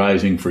way it's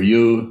arising for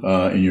you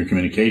in your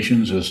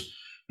communications is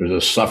there's a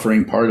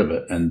suffering part of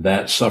it. And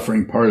that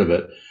suffering part of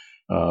it,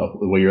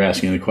 the way you're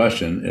asking the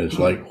question is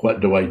like, what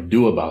do I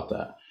do about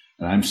that?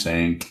 And I'm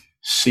saying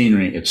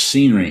scenery. It's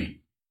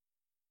scenery.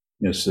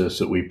 It's this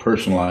that we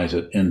personalize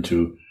it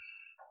into,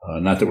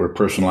 not that we're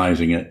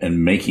personalizing it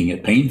and making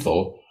it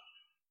painful.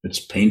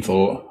 It's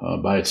painful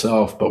by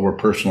itself, but we're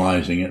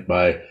personalizing it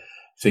by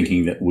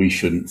thinking that we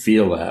shouldn't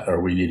feel that,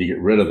 or we need to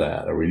get rid of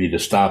that, or we need to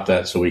stop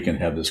that so we can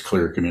have this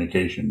clear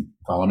communication.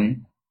 Follow me?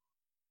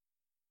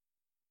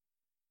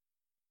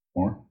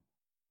 More?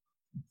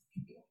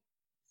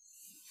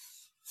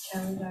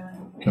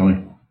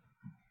 Kelly?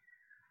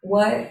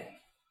 What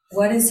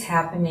is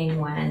happening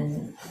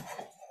when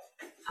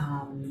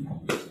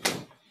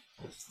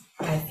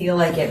I feel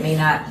like it may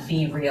not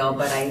be real,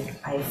 but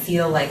I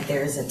feel like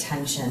there's a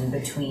tension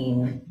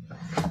between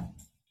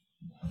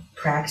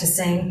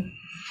practicing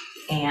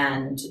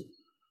and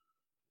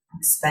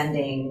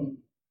spending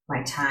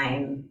my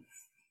time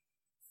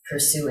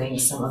pursuing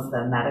some of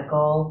the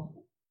medical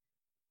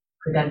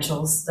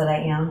credentials that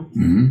I am.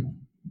 Mm-hmm.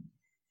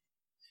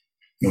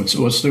 What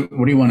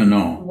do you want to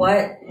know?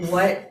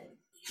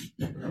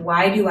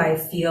 Why do I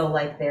feel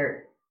like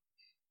there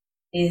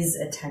is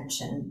a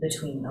tension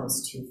between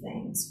those two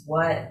things?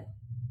 What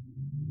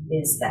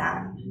is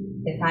that?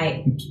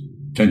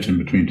 Tension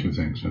between two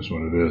things, that's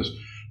what it is.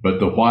 But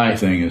the why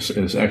thing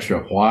is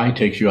extra. Why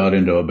takes you out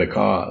into a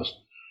because.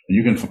 And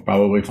you can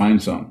probably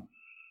find some.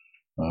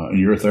 And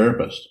you're a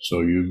therapist, so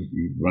you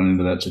run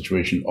into that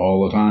situation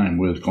all the time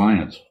with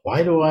clients.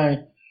 Why do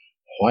I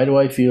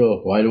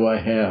feel? Why do I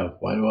have?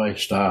 Why do I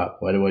stop?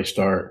 Why do I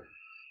start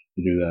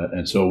to do that?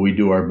 And so we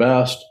do our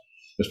best,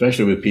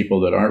 especially with people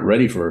that aren't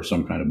ready for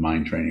some kind of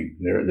mind training.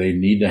 They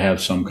need to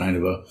have some kind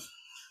of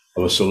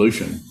a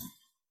solution,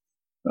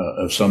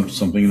 of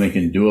something they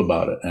can do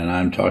about it. And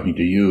I'm talking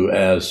to you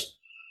as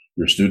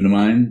you're a student of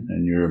mine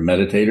and you're a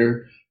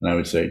meditator, and I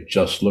would say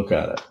just look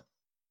at it.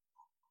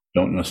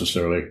 Don't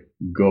necessarily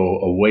go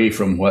away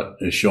from what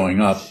is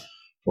showing up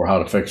for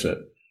how to fix it,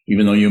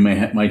 even though you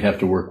might have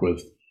to work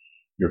with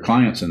your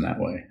clients in that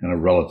way, in a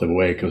relative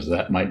way, because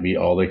that might be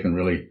all they can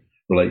really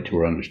relate to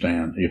or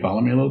understand. Do you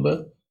follow me a little bit?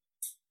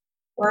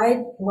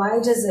 Why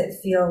does it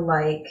feel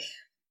like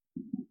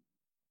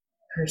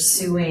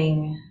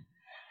pursuing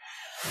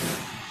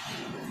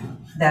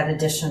that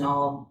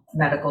additional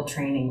medical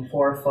training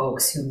for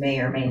folks who may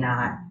or may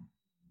not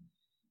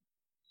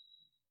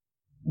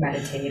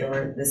meditate,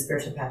 or the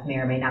spiritual path may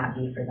or may not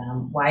be for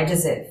them? Why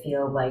does it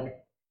feel like,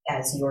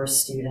 as your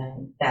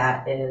student,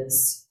 that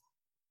is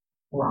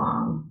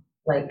wrong?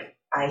 Like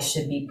I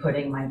should be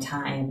putting my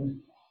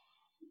time,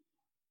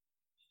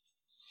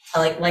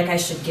 like I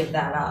should give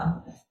that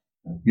up.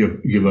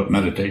 Give up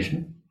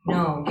meditation?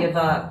 No, give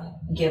up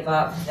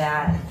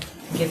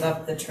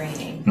the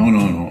training. No,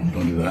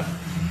 don't do that.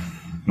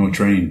 No,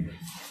 train,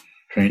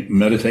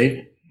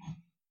 meditate,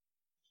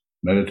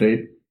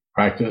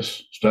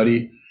 practice,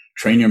 study,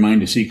 train your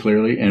mind to see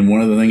clearly. And one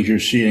of the things you're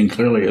seeing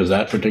clearly is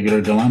that particular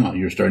dilemma.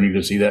 You're starting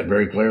to see that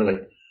very clearly.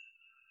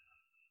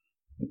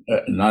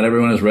 Not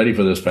everyone is ready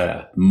for this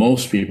path.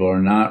 Most people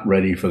are not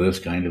ready for this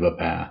kind of a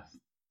path.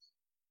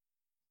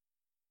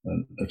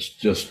 And it's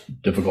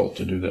just difficult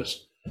to do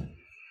this.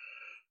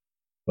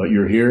 But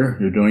you're here,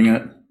 you're doing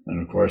it. And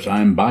of course,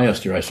 I'm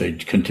biased here. I say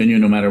continue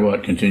no matter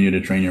what. Continue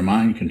to train your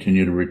mind.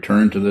 Continue to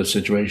return to this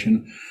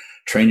situation.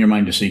 Train your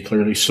mind to see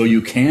clearly so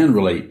you can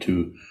relate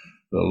to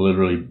the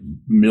literally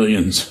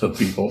millions of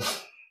people,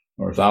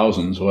 or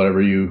thousands,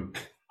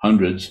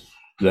 hundreds,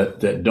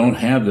 that don't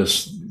have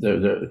this, they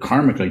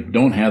karmically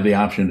don't have the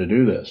option to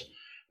do this.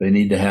 They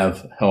need to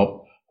have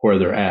help where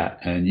they're at.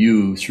 And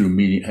you, through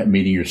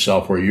meeting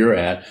yourself where you're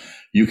at,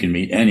 you can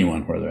meet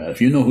anyone where they're at. If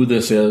you know who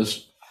this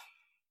is,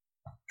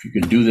 if you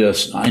can do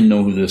this, I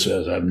know who this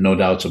is. I have no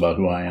doubts about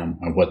who I am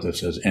or what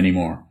this is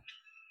anymore.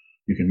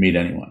 You can meet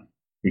anyone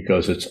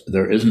because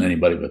there isn't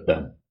anybody but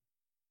them.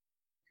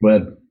 Go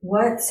ahead.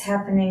 What's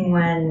happening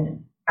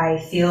when I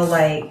feel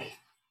like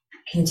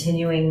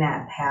continuing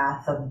that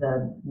path of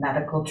the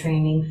medical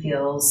training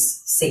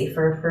feels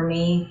safer for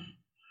me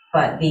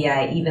but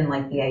even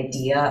like the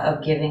idea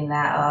of giving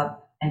that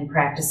up and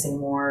practicing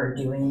more,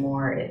 doing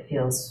more, it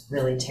feels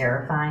really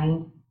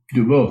terrifying.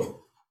 Do both.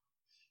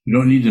 You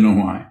don't need to know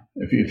why.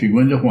 If you go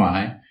into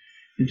why,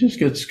 it just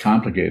gets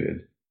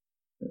complicated.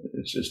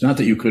 It's not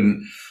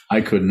that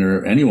I couldn't,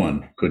 or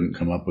anyone couldn't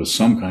come up with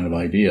some kind of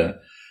idea.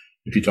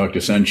 If you talk to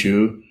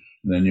Senchu,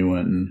 then you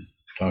went and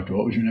talked to,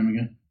 what was your name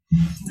again?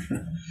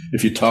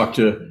 If you talk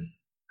to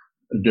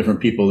different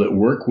people that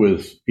work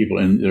with people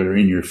that are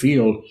in your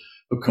field,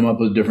 they'll come up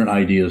with different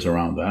ideas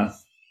around that.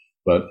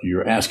 But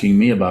you're asking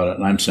me about it,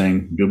 and I'm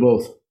saying do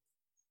both.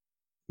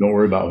 Don't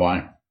worry about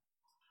why.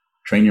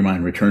 Train your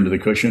mind, return to the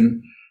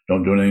cushion.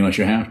 Don't do anything unless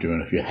you have to.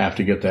 And if you have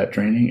to get that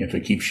training, if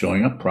it keeps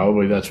showing up,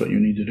 probably that's what you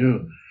need to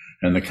do.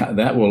 And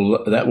that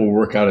will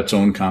work out its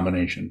own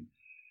combination.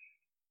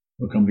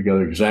 It'll come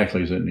together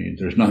exactly as it needs.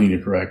 There's nothing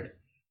to correct.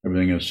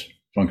 Everything is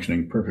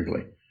functioning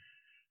perfectly.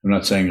 I'm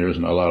not saying there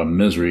isn't a lot of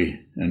misery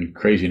and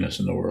craziness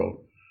in the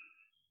world,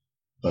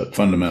 but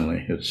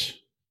fundamentally it's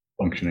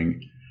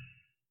functioning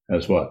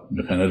as what?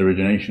 Dependent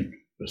origination.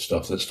 The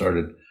stuff that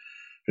started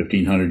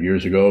 1,500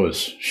 years ago is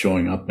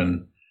showing up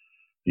in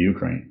the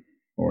Ukraine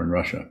or in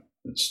Russia.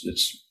 It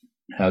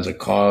has a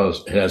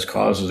cause. It has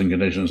causes and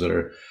conditions that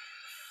are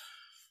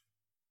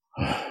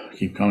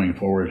keep coming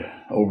forward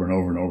over and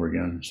over and over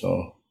again.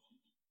 So,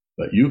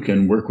 but you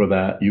can work with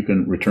that. You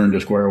can return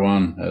to square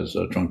one, as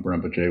Trungpa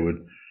Rinpoche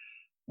would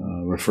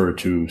refer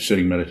to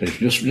sitting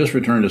meditation. Just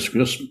return to,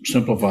 just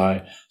simplify,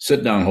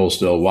 sit down, hold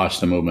still, watch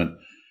the movement,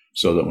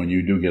 so that when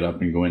you do get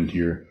up and go into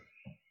your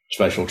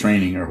special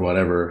training or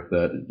whatever,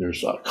 that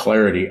there's a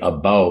clarity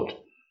about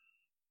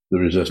the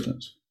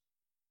resistance.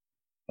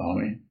 Follow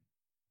me?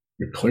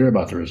 You're clear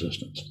about the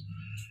resistance.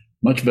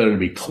 Much better to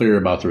be clear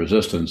about the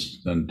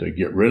resistance than to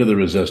get rid of the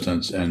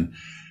resistance and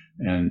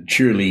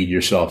cheerlead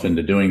yourself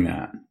into doing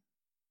that.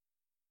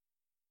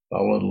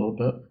 Follow it a little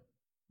bit?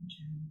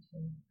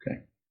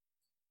 Okay.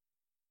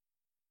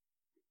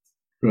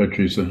 Go ahead,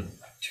 Teresa.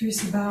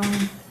 Teresa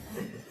Bowen.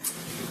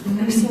 When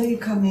I saw you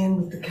come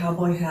in with the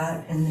cowboy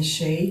hat and the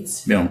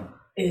shades, Yeah.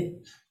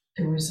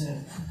 There was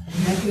a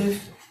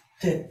negative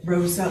that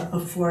rose up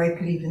before I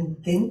could even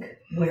think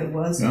what it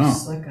was. Yeah. It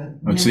was like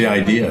That's the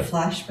idea. Like a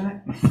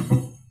flashback.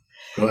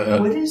 Go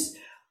ahead.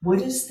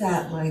 What is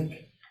that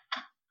like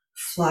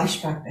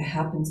flashback that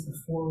happens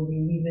before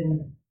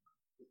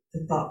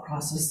the thought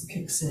process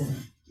kicks in?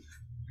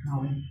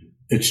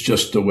 It's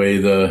just the way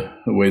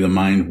the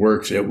mind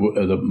works.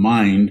 The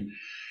mind,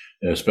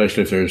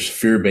 especially if there's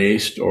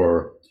fear-based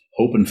or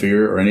hope and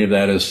fear or any of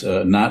that has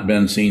not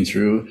been seen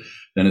through,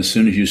 then as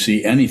soon as you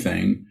see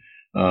anything,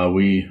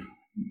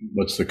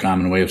 what's the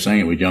common way of saying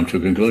it? We jump to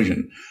a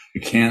conclusion.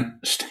 We can't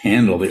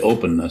handle the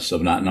openness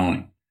of not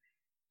knowing.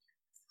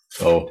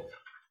 So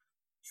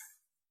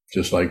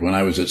just like when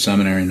I was at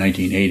seminary in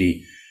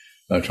 1980,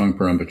 Trungpa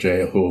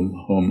Rinpoche,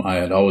 whom I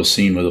had always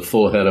seen with a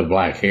full head of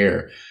black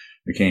hair,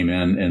 he came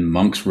in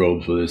monk's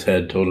robes with his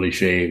head totally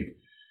shaved.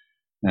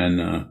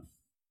 And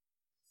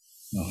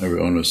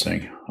everyone was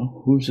saying,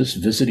 oh, who's this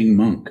visiting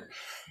monk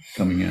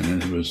coming in?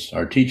 And it was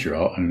our teacher.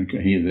 And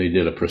they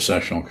did a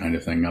processional kind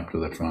of thing up to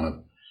the front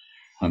of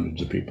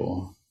hundreds of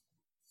people.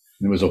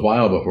 And it was a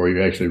while before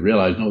you actually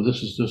realized, no,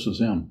 this is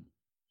him.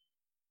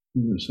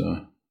 He was,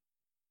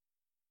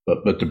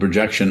 but the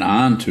projection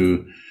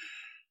onto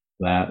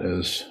that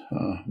is,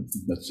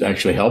 that's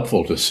actually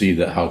helpful to see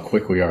that how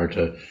quick we are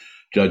to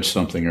judge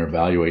something or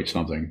evaluate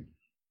something.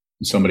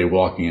 Somebody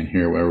walking in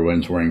here where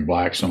everyone's wearing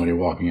black, somebody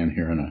walking in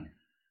here in a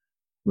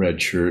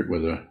red shirt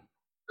with a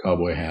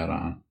cowboy hat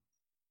on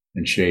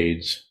and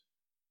shades.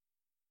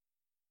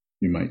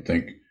 You might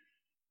think,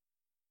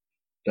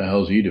 what the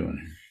hell's he doing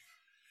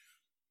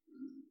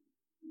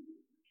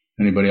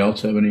here? Anybody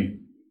else have any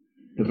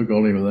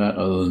difficulty with that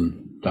other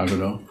than Dr.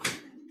 Do?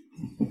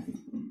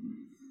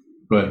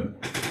 Go ahead.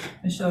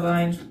 Michelle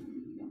Vine.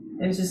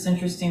 It was just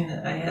interesting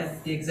that I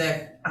had the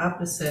exact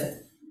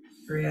opposite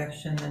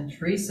reaction than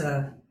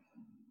Teresa,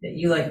 that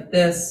you like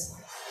this.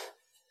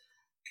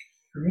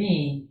 For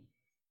me,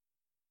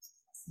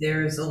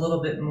 there's a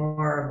little bit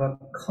more of a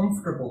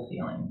comfortable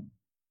feeling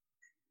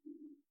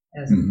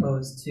as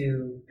opposed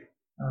to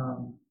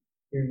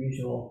your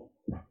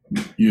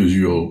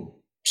usual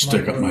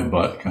stick up my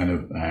butt kind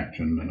of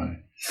action that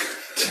I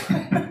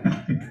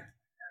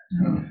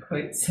don't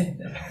quite say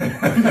that.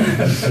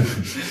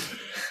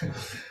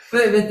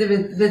 But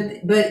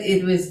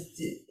it was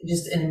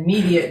just an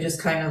immediate,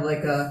 just kind of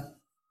like a.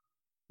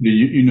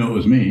 You know it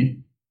was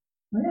me.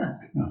 Oh, yeah.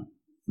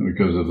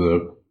 Because of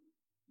the.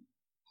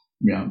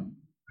 Yeah.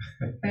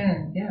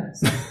 And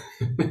yes.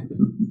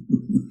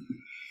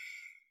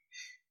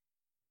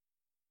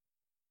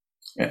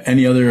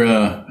 Any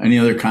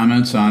other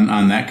comments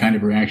on that kind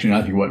of reaction?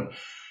 I think what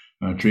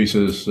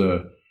Teresa's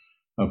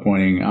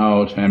pointing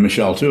out, and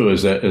Michelle too,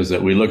 is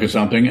that we look at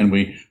something and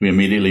we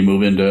immediately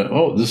move into,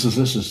 oh, this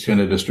is kind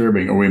of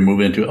disturbing, or we move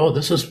into, oh,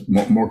 this is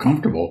more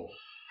comfortable.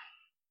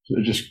 So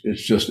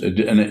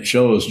and it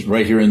shows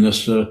right here in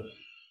this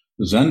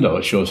Zendo.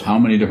 It shows how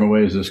many different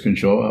ways this can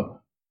show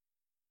up.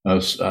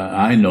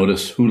 I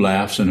notice who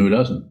laughs and who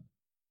doesn't.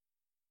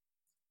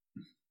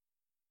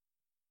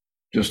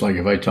 Just like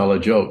if I tell a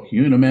joke,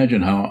 you can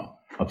imagine how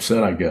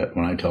upset I get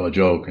when I tell a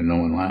joke and no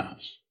one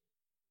laughs.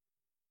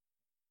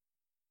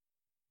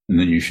 And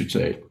then you should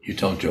say, you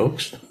tell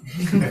jokes?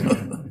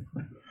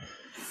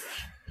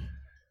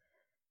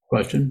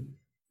 Question?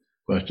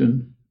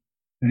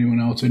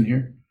 Anyone else in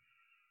here?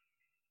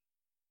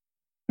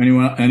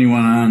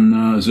 Anyone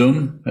on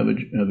Zoom have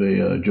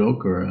a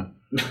joke or a?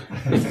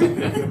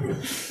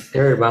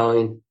 Terry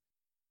Bowling.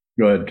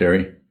 Go ahead,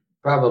 Terry.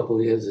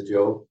 Probably is a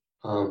joke.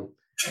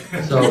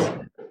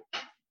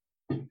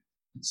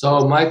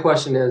 So my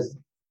question is,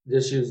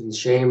 just using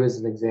shame as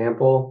an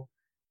example,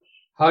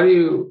 how do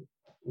you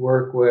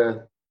work with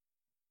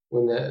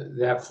when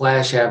that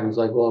flash happens?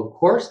 Like, well, of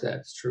course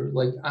that's true.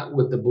 Like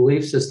with the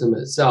belief system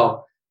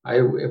itself,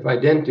 if I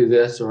didn't do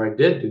this or I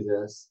did do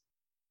this,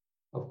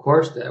 of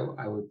course that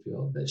I would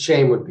feel that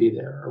shame would be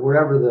there, or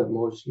whatever the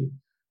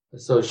emotion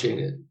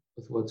associated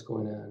with what's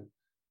going on.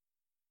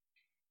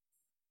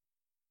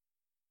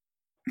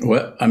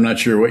 What? I'm not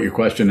sure what your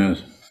question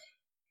is.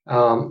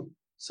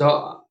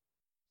 So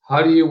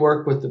how do you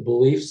work with the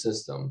belief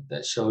system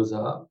that shows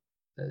up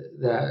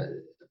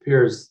that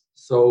appears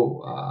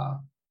so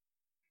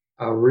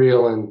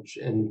real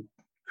and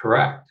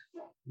correct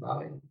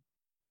about it?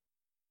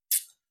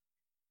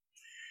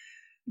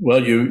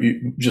 Well,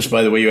 you just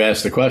by the way you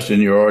asked the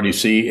question, you already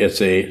see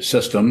it's a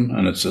system,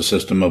 and it's a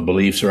system of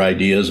beliefs or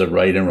ideas of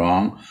right and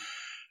wrong,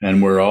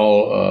 and we're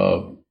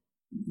all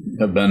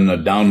have been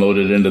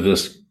downloaded into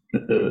this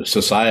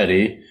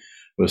society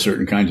with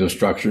certain kinds of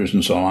structures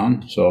and so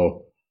on.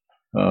 So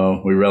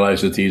we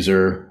realize that these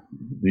are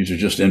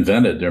just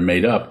invented; they're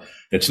made up.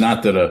 It's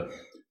not that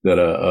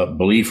a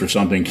belief or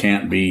something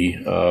can't be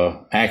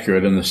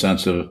accurate in the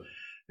sense of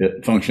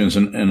it functions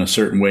in a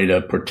certain way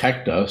to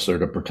protect us or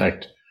to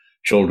protect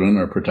children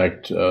or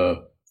protect.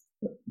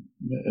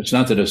 It's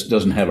not that it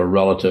doesn't have a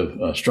relative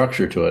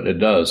structure to it. It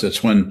does.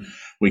 It's when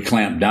we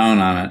clamp down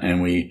on it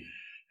and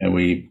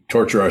we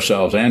torture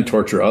ourselves and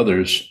torture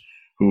others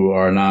who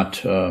are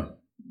not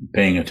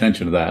paying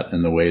attention to that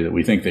in the way that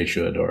we think they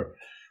should,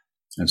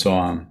 and so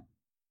on.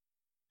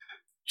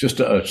 We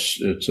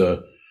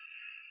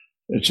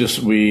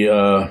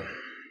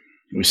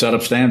set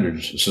up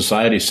standards.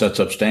 Society sets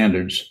up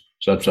standards,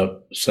 sets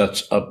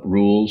up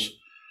rules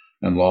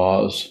and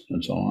laws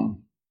and so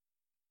on.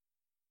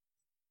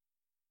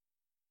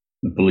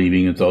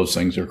 Believing that those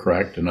things are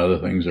correct and other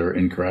things are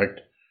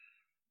incorrect.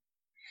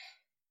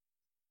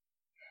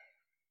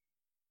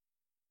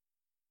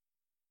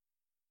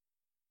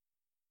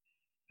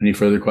 Any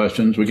further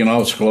questions? We can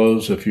always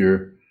close if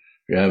you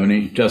have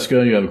any.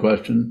 Jessica, you have a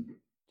question?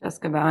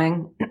 Jessica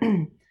Bowing.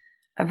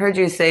 I've heard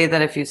you say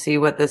that if you see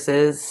what this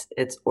is,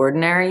 it's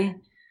ordinary.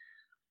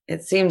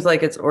 It seems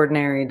like it's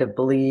ordinary to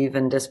believe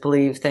and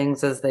disbelieve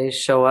things as they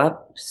show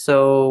up.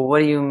 So what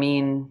do you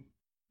mean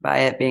by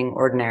it being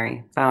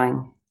ordinary?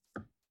 Bowing.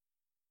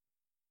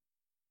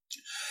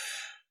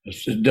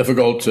 It's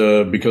difficult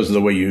because of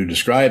the way you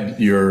described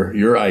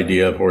your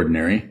idea of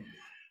ordinary.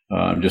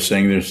 I'm just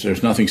saying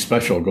there's nothing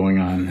special going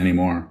on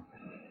anymore.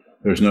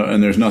 There's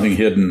nothing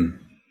hidden.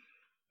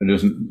 It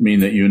doesn't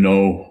mean that you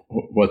know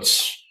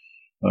what's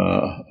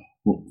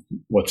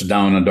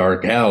down a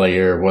dark alley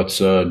or what's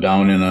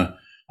down in a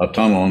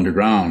tunnel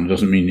underground. It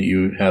doesn't mean that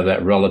you have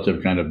that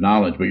relative kind of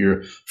knowledge, but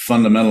your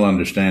fundamental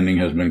understanding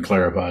has been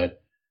clarified.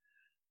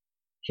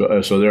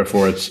 So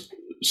therefore,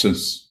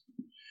 since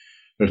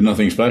there's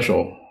nothing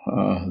special,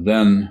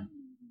 then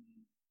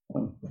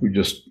we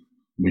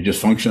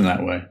just function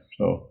that way.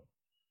 So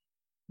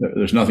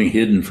there's nothing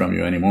hidden from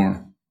you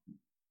anymore.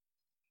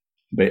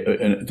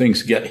 And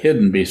things get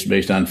hidden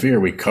based on fear.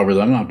 We cover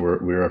them up.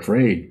 We're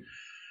afraid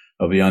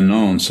of the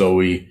unknown. So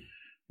we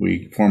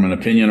form an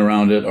opinion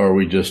around it, or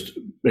we just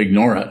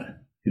ignore it,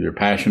 either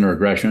passion or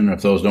aggression.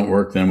 If those don't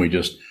work, then we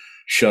just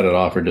shut it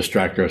off or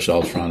distract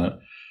ourselves from it.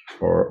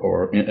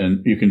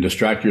 And you can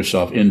distract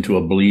yourself into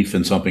a belief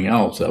in something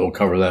else that will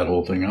cover that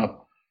whole thing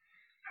up.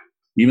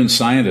 Even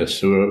scientists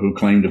who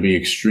claim to be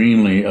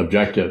extremely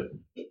objective,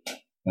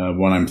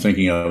 one I'm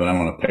thinking of, and I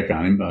don't want to pick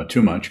on him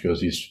too much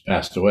because he's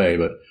passed away,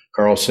 but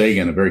Carl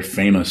Sagan, a very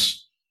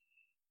famous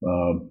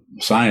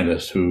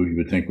scientist who you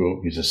would think, well,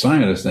 he's a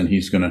scientist, then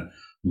he's going to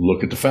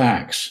look at the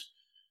facts.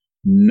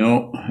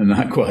 No,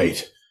 not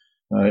quite.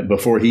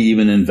 Before he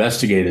even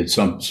investigated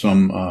some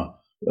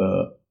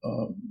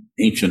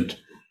ancient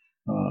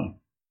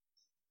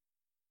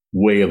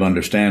way of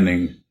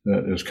understanding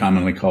that is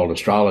commonly called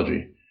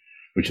astrology,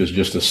 which is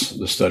just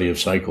the study of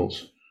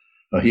cycles.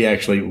 He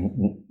actually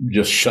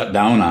just shut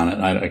down on it.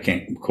 I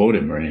can't quote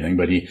him or anything,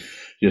 but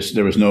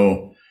there was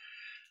no,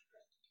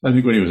 I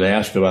think when he was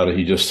asked about it,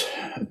 he just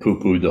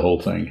poo-pooed the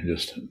whole thing.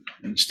 Just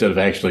instead of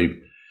actually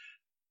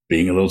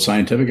being a little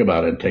scientific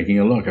about it and taking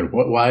a look at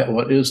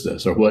what is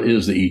this, or what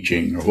is the I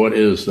Ching, or what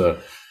is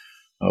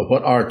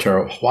what are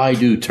tarot? Why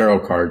do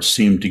tarot cards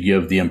seem to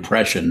give the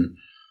impression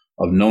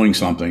of knowing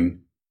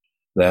something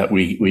that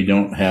we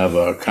don't have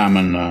a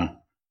common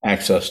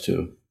access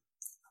to?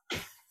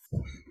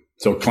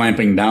 So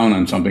clamping down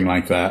on something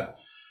like that,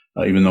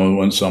 even though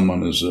when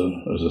someone is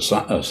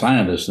a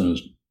scientist and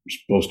is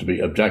supposed to be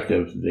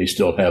objective, they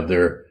still have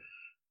their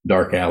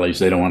dark alleys.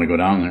 They don't want to go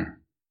down there.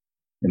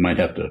 They might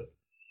have to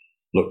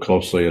look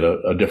closely at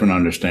a different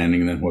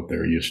understanding than what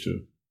they're used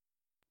to.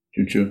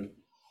 Choo-choo.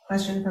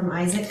 Question from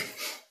Isaac.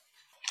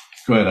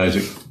 Go ahead,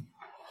 Isaac.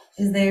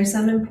 Is there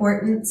some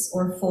importance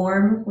or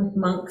form with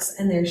monks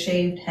and their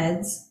shaved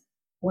heads?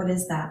 What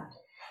is that?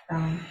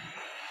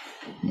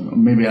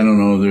 Maybe, I don't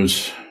know.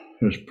 There's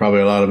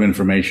probably a lot of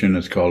information.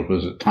 It's called,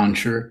 was it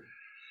tonsure?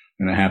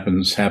 And it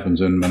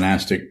happens in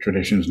monastic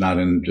traditions, not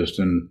in just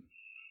in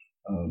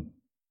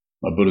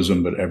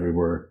Buddhism, but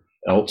everywhere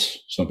else.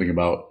 Something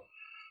about,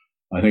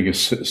 I think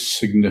it's the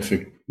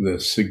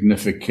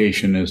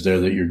signification is there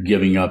that you're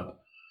giving up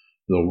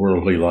the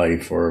worldly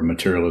life or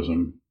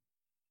materialism.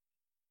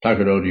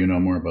 Takado, do you know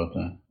more about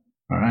that?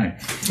 All right.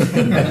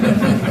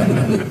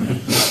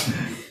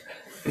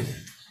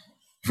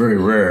 Very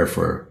rare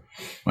for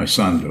my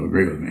son to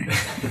agree with me.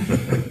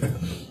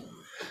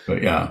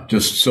 But yeah,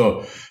 just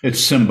so it's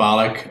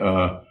symbolic.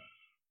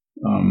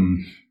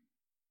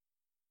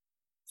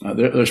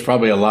 There's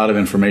probably a lot of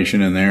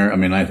information in there. I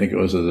mean, I think it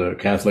was the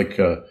Catholic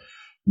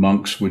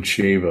monks would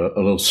shave a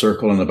little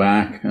circle in the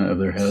back of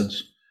their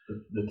heads.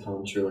 The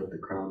tonsure, like the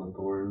crown of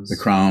thorns. The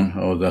crown.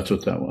 Oh, that's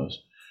what that was.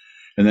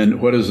 And then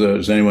what is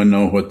does anyone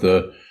know what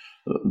the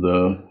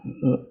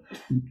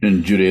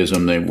in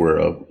Judaism they were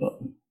a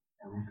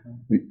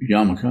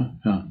yarmulke?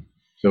 Yeah.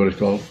 Is that what it's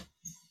called?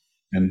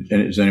 And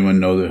does anyone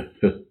know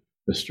the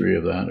history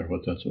of that or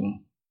what that's about?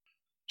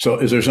 So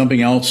is there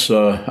something else,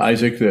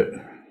 Isaac, that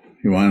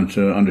you wanted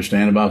to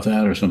understand about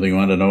that, or something you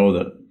wanted to know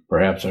that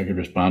perhaps I could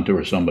respond to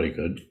or somebody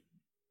could?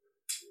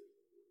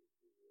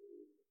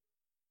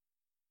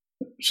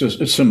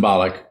 It's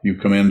symbolic. You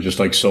come in just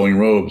like sewing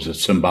robes.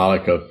 It's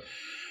symbolic of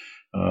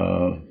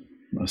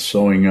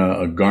sewing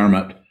a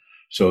garment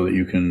so that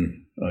you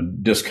can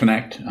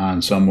disconnect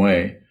on some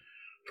way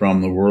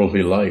from the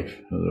worldly life,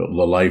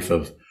 the life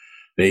of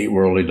the 8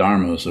 worldly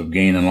dharmas of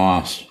gain and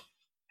loss,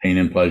 pain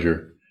and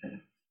pleasure,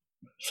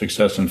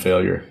 success and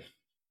failure,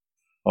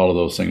 all of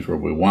those things where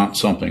we want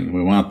something,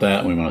 we want that,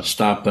 and we want to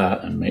stop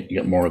that and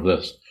get more of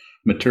this.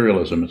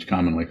 Materialism, it's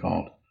commonly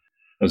called.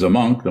 As a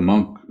monk,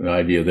 the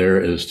idea there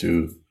is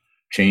to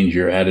change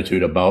your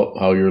attitude about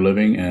how you're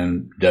living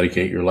and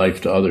dedicate your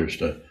life to others,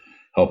 to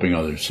helping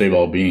others, save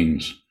all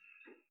beings.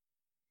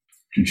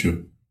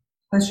 Choo-choo.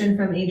 Question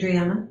from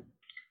Adriana.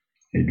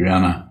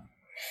 Adriana.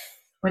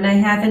 When I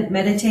haven't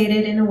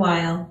meditated in a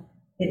while,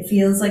 it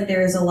feels like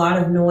there is a lot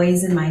of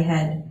noise in my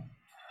head.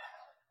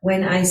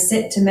 When I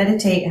sit to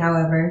meditate,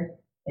 however,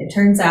 it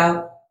turns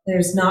out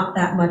there's not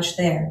that much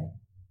there.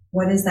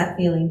 What is that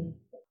feeling?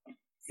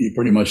 You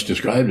pretty much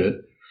described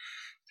it.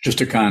 Just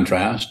a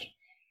contrast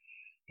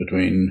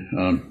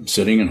between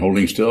sitting and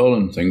holding still,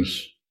 and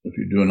things, if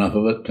you do enough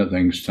of it,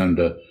 things tend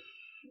to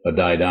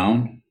die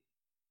down.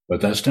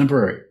 But that's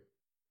temporary.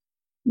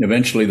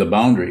 Eventually, the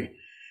boundary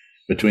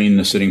between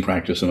the sitting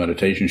practice of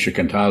meditation,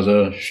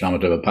 shikantaza,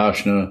 shamatha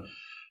vipassana,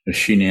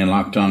 shini and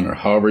laktung, or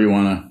however you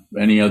want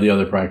to, any of the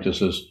other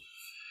practices,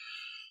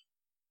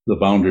 the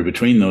boundary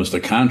between those, the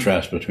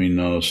contrast between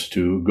those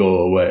two go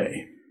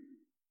away.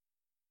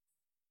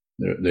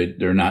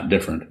 They're not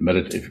different.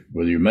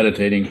 Whether you're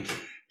meditating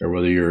or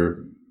whether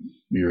you're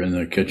in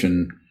the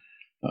kitchen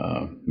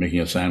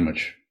making a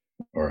sandwich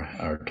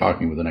or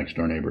talking with the next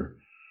door neighbor,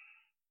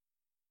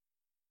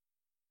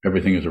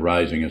 everything is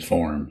arising as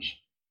forms,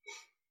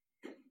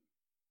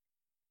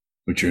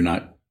 which you're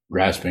not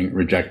grasping,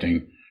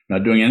 rejecting,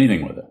 not doing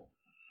anything with it.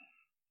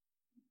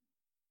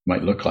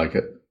 Might look like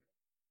it.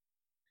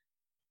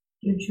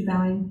 Choo-choo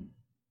bowing.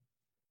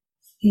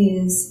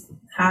 Is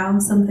how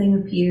something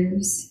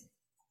appears.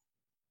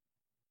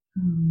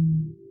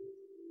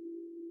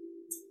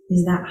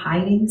 Is that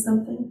hiding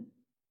something?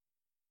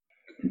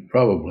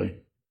 Probably.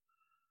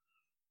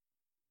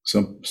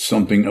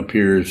 Something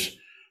appears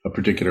a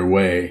particular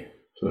way.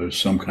 So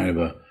there's some kind of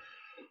a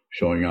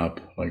showing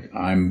up. Like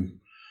I'm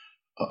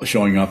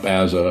showing up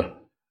as a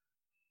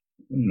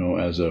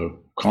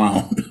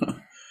clown.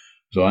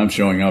 So I'm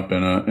showing up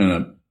in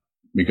a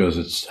because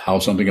it's how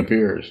something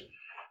appears.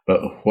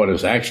 But what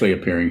is actually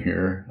appearing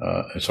here,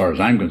 as far as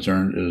I'm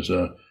concerned, is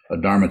a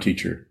Dharma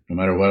teacher, no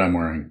matter what I'm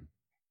wearing.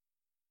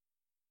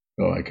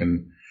 So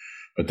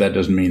but that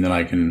doesn't mean that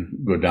I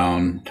can go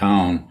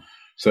downtown,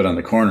 sit on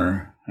the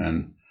corner,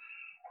 and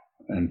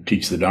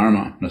teach the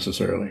Dharma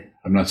necessarily.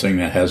 I'm not saying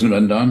that hasn't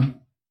been done.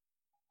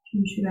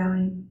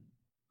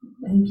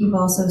 I think you've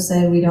also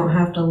said we don't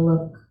have to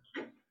look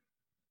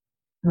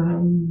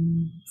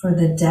for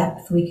the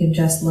depth. We can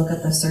just look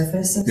at the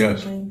surface of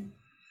something.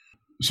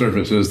 The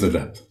surface is the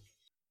depth.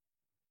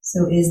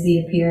 So is the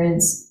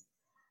appearance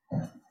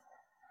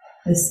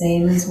the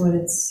same as what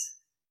it's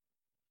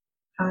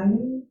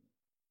hiding?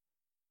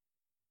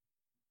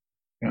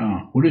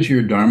 Yeah. What is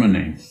your Dharma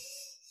name?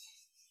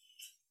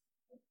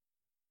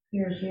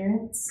 Pure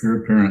appearance?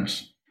 Pure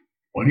appearance.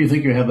 Why do you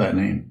think you have that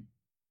name?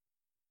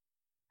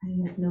 I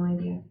have no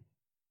idea.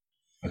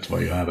 That's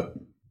why you have it.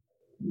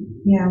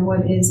 Yeah,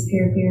 what is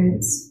pure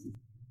appearance?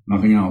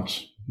 Nothing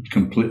else. It's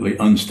completely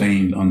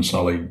unstained,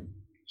 unsullied,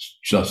 It's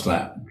just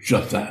that,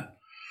 just that.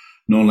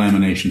 No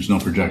laminations, no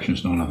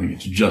projections, no nothing.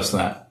 It's just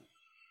that.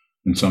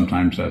 And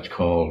sometimes that's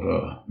called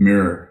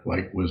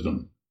mirror-like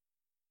wisdom.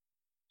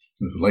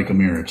 It's like a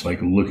mirror. It's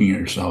like looking at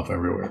yourself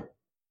everywhere.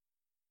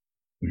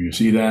 If you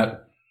see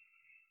that,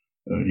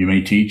 you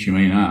may teach, you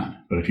may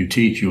not. But if you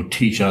teach, you'll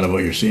teach out of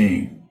what you're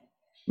seeing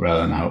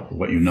rather than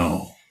what you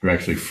know. You're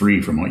actually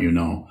free from what you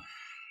know,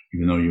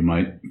 even though you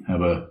might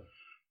have a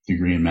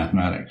degree in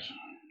mathematics.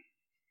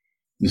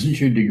 Isn't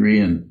your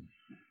degree in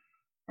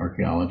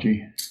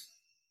archaeology?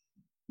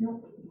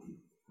 Nope.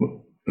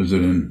 Is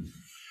it in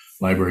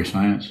library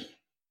science?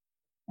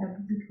 That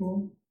would be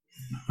cool.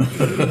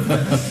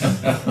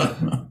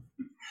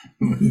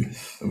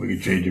 We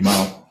could change them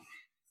out.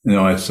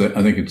 No, I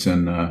think it's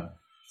in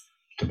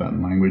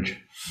Tibetan language.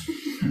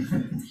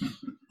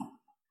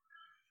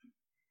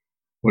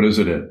 What is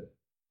it in?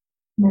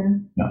 Yeah.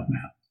 Not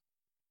math.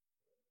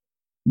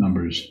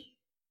 Numbers.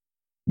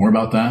 More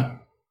about that?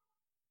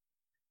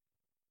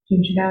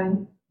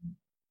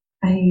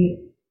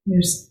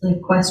 There's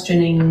like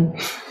questioning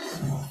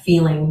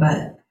feeling,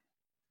 but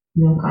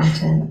no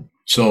content.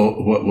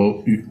 So what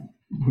will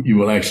you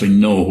will actually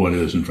know what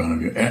is in front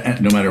of you.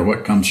 No matter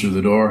what comes through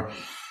the door,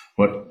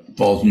 what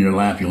falls in your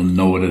lap, you'll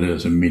know what it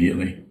is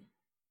immediately.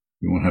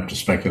 You won't have to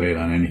speculate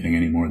on anything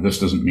anymore. This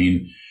doesn't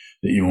mean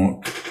that you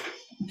won't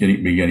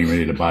be getting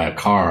ready to buy a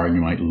car and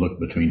you might look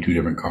between two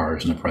different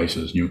cars and the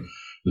prices.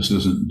 This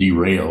doesn't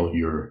derail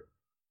your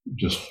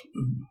just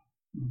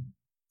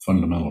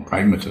fundamental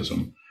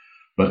pragmatism,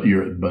 but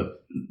the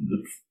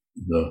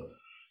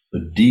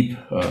deep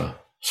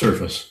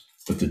surface,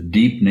 but the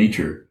deep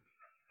nature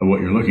of what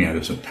you're looking at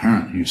is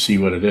apparent. You see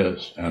what it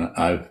is. And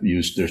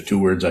there's two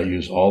words I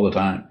use all the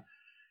time.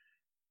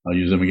 I'll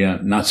use them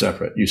again, not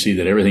separate. You see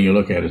that everything you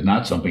look at is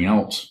not something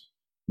else.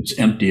 It's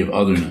empty of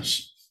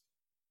otherness.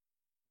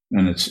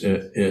 And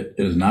it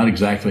is not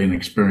exactly an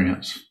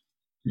experience.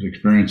 These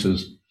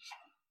experiences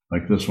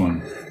like this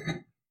one,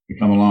 you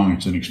come along,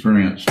 it's an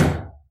experience.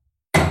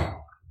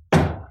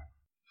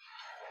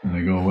 And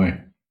they go away.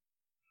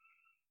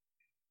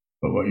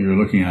 But what you're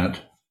looking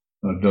at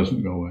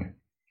doesn't go away.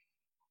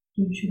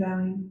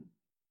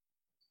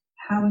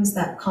 How is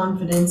that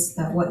confidence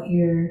that what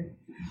you're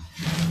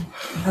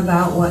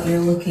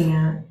looking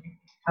at,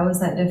 how is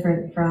that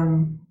different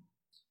from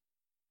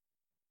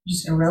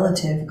just a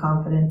relative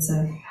confidence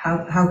of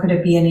how could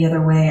it be any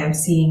other way? I'm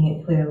seeing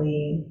it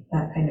clearly,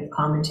 that kind of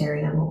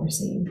commentary on what we're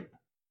seeing.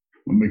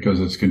 Because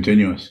it's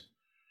continuous.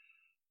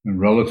 And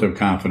relative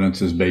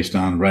confidence is based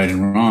on right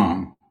and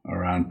wrong,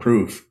 or on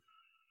proof.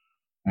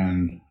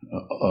 And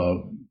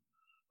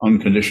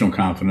unconditional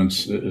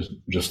confidence is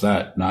just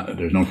that.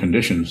 There's no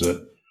conditions.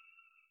 That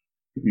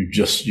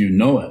you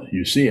know it,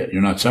 you see it.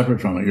 You're not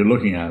separate from it. You're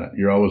looking at it.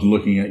 You're always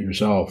looking at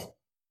yourself,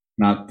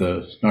 not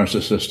the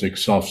narcissistic,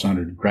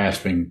 self-centered,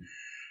 grasping,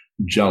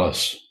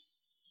 jealous,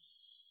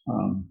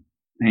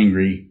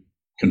 angry,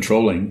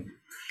 controlling,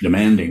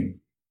 demanding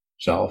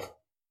self,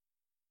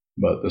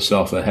 but the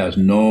self that has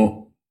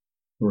no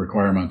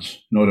requirements,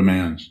 no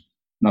demands,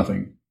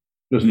 nothing,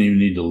 doesn't even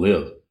need to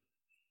live.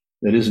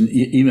 It isn't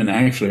even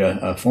actually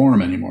a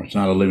form anymore. It's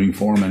not a living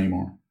form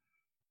anymore.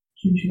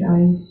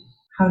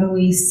 How do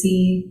we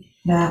see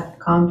that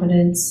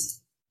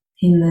confidence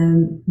in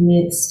the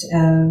midst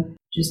of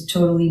just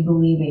totally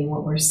believing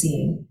what we're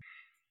seeing?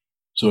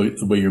 So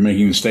when you're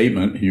making a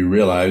statement, you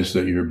realize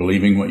that you're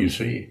believing what you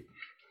see.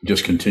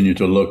 Just continue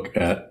to look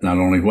at not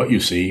only what you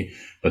see,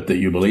 but that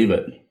you believe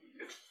it.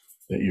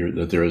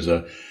 That there is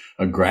a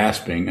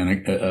grasping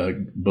and a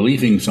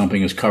believing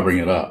something is covering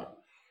it up.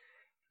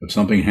 If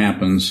something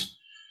happens,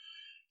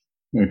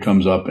 it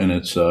comes up and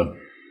it's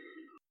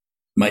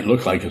might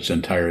look like its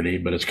entirety,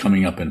 but it's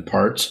coming up in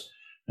parts,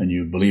 and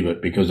you believe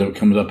it because if it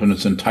comes up in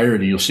its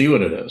entirety, you'll see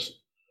what it is,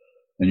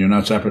 and you're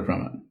not separate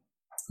from it.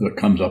 So it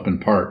comes up in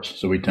parts,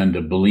 so we tend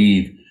to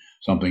believe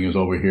something is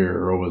over here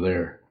or over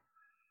there.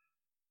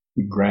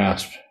 We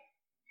grasp,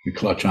 we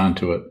clutch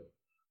onto it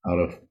out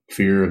of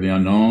fear of the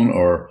unknown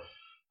or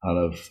out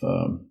of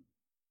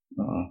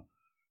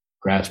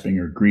grasping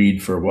or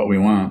greed for what we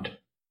want.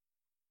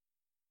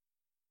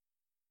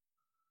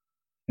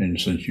 And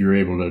since you're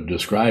able to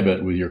describe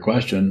it with your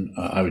question,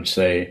 I would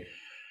say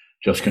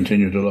just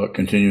continue to look,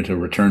 continue to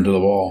return to the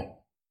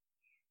wall,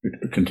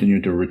 continue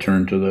to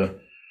return to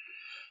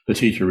the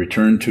teacher,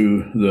 return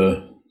to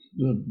the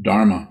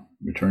Dharma,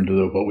 return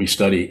to what we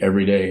study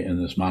every day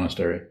in this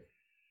monastery,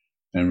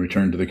 and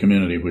return to the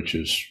community, which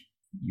is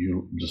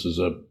you. This is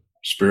a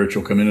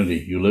spiritual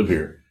community. You live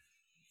here.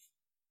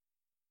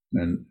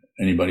 And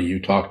anybody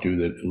you talk to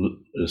that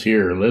is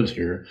here or lives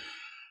here,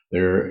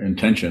 their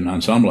intention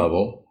on some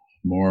level,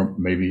 more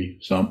maybe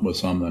some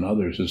than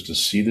others, is to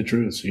see the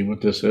truth, see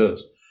what this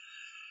is,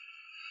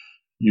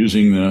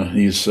 using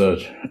these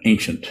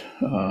ancient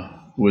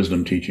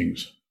wisdom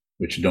teachings,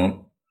 which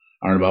aren't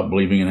about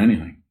believing in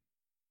anything.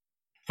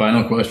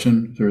 Final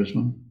question, if there is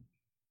one.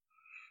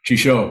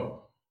 Chisho.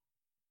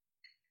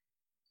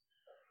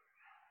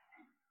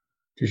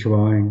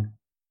 Chishoing.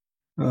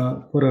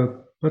 For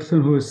a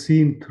person who has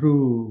seen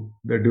through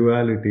the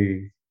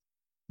duality,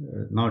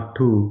 not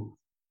two,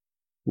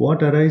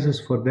 what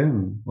arises for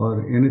them,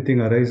 or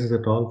anything arises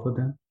at all for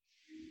them?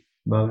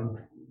 Bhavin?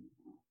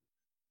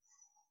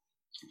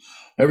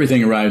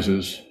 Everything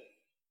arises.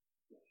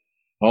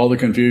 All the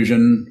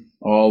confusion,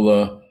 all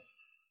the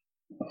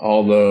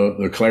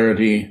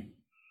clarity,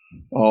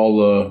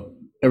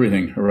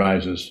 everything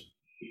arises.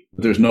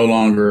 There's no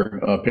longer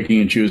picking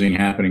and choosing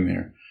happening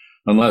there,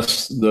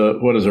 unless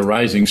what is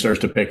arising starts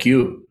to pick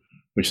you,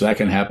 which that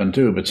can happen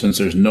too. But since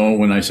there's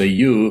when I say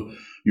you,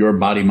 your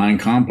body-mind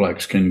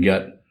complex can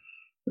get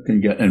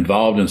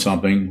involved in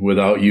something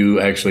without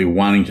you actually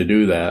wanting to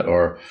do that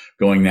or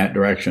going that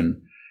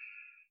direction.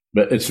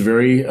 But it's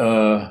very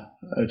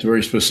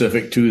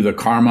specific to the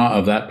karma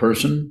of that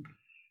person,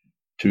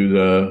 to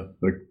the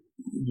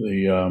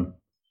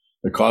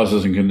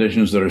causes and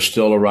conditions that are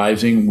still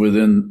arising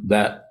within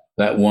that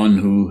one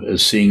who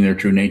is seeing their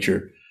true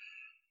nature.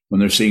 When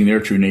they're seeing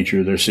their true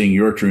nature, they're seeing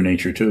your true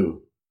nature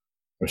too.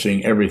 They're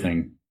seeing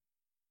everything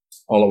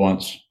all at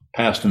once,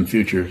 past and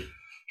future,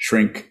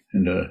 shrink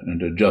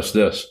into just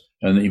this,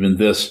 and even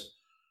this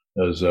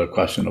is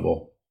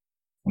questionable.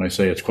 When I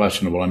say it's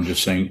questionable, I'm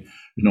just saying there's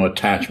no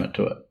attachment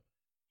to it.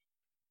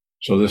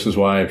 So this is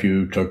why if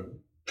you took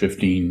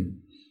 15,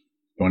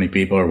 20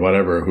 people or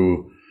whatever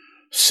who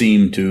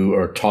seemed to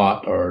or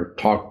taught or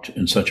talked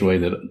in such a way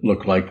that it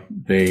looked like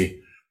they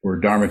were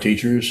Dharma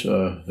teachers,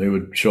 they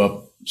would show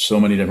up so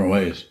many different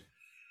ways.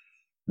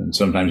 And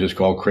sometimes it's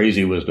called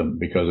crazy wisdom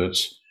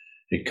because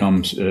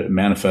it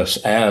manifests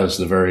as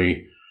the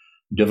very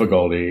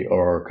difficulty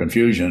or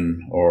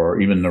confusion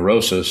or even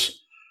neurosis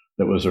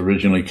that was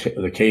originally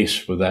the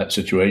case with that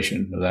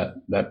situation,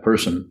 that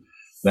person.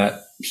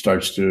 That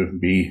starts to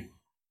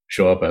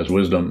show up as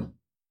wisdom.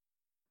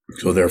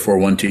 So therefore,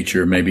 one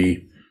teacher may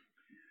be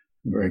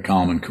very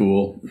calm and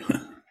cool,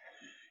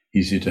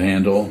 easy to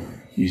handle,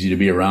 easy to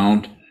be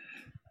around.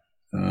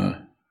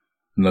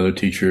 Another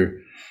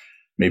teacher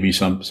may be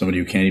somebody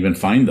who can't even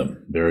find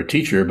them. They're a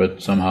teacher,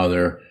 but somehow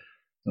they're,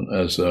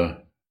 as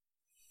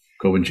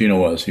Kobun Chino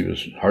was, he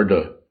was hard to,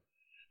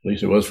 at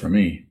least it was for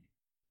me.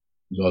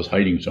 He was always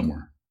hiding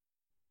somewhere.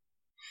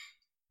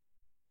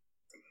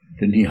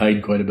 Didn't he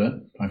hide quite a bit,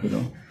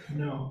 Pakudo?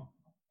 No.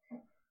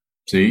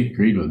 See,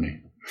 agreed with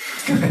me.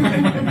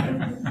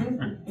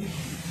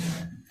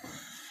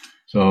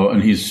 So,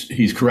 and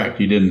he's correct.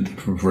 He didn't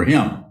for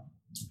him,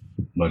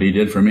 but he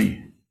did for me.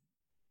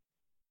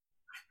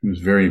 He was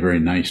very, very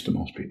nice to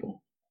most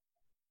people.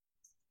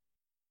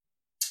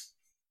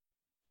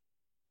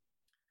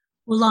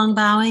 Wulong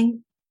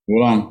bowing.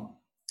 Wulong.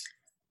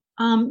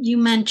 You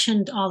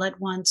mentioned all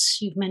at once.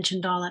 You've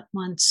mentioned all at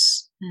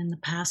once in the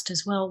past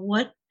as well.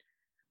 What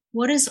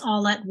is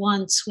all at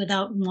once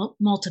without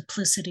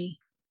multiplicity?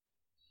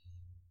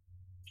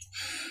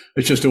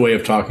 It's just a way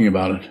of talking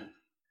about it.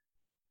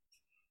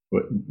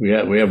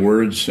 We have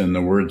words, and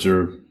the words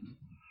are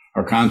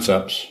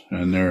concepts,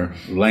 and they're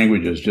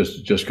languages.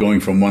 Just going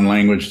from one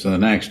language to the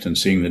next and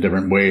seeing the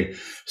different way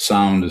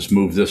sound is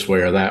moved this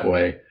way or that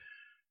way,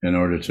 in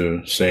order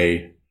to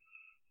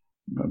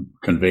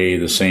convey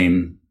the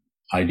same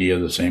idea,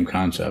 the same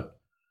concept.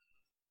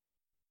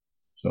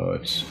 So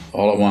it's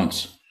all at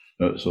once.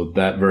 So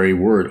that very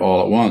word,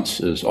 all at once,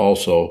 is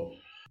also,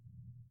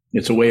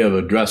 it's a way of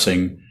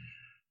addressing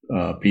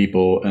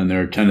people and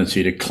their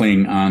tendency to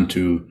cling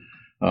onto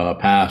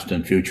past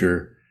and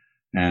future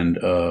and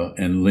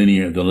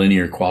the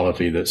linear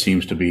quality that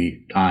seems to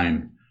be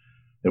time,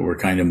 that we're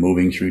kind of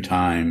moving through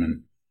time,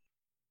 and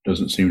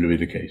doesn't seem to be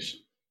the case.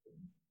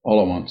 All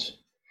at once.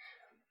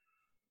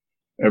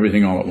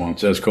 Everything all at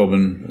once. As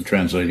Kobun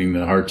translating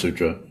the Heart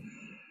Sutra,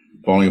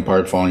 falling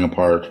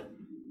apart,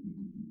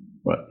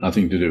 but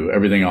nothing to do.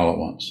 Everything all at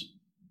once.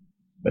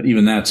 But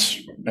even that's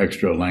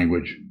extra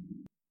language.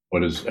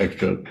 What is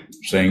extra?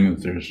 Saying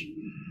that there's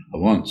a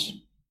once.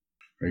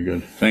 Very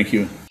good. Thank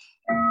you.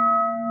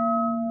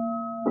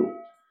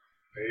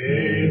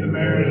 May the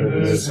merit of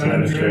this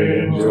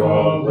penetrate into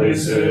all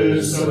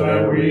places, so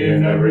that we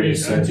and every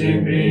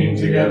sentient being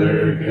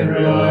together can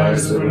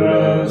realize the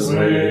Buddha's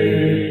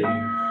way.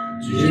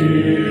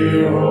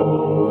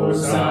 Jiho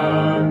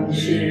San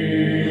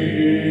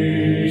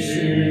Shi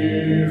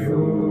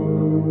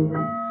Shifu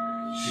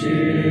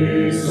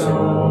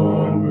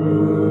Shison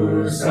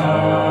Musa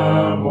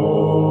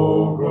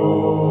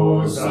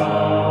Moko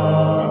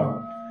Sa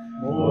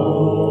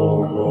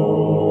Moko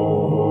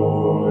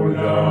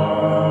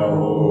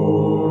Daoromi.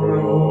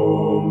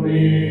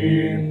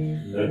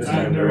 The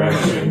 10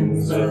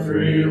 directions, the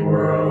 3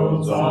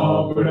 worlds,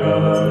 all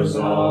Buddhas,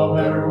 all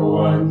venerable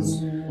ones,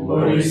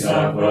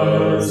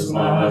 Bodhisattvas,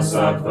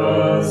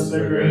 Mahasattvas, the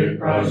great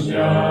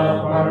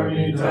Prajna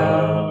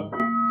Paramita.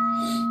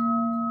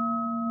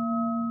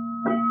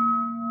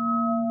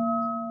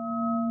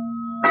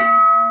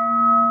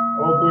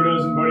 O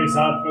Buddhas and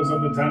Bodhisattvas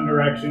of the 10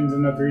 directions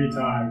and the 3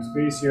 times,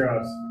 please hear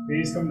us.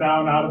 Please come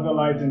down out of the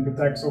light and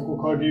protect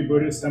Sokokoji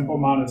Buddhist Temple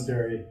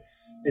Monastery,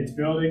 its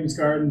buildings,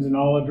 gardens, and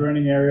all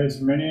adjoining areas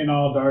from any and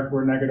all dark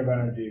or negative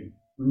energy.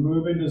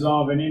 Remove and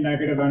dissolve any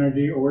negative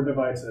energy or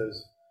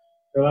devices.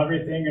 Fill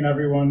everything and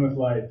everyone with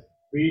light.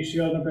 We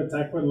shield and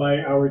protect with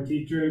light our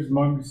teachers,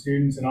 monks,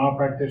 students, and all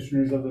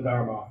practitioners of the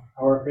Dharma,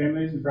 our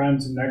families and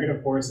friends from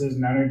negative forces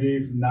and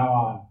energy from now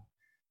on.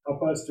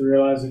 Help us to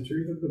realize the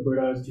truth of the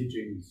Buddha's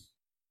teachings.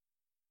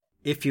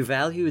 If you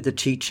value the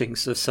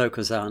teachings of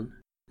Sokuzan,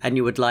 and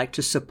you would like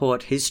to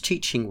support his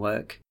teaching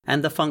work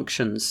and the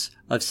functions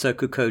of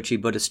Sokukoji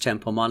Buddhist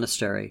Temple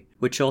Monastery,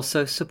 which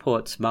also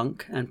supports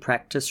monk and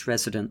practice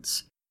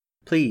residents,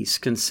 please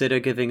consider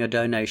giving a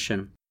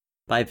donation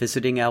by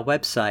visiting our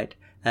website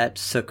at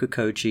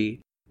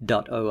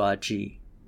sokukoji.org.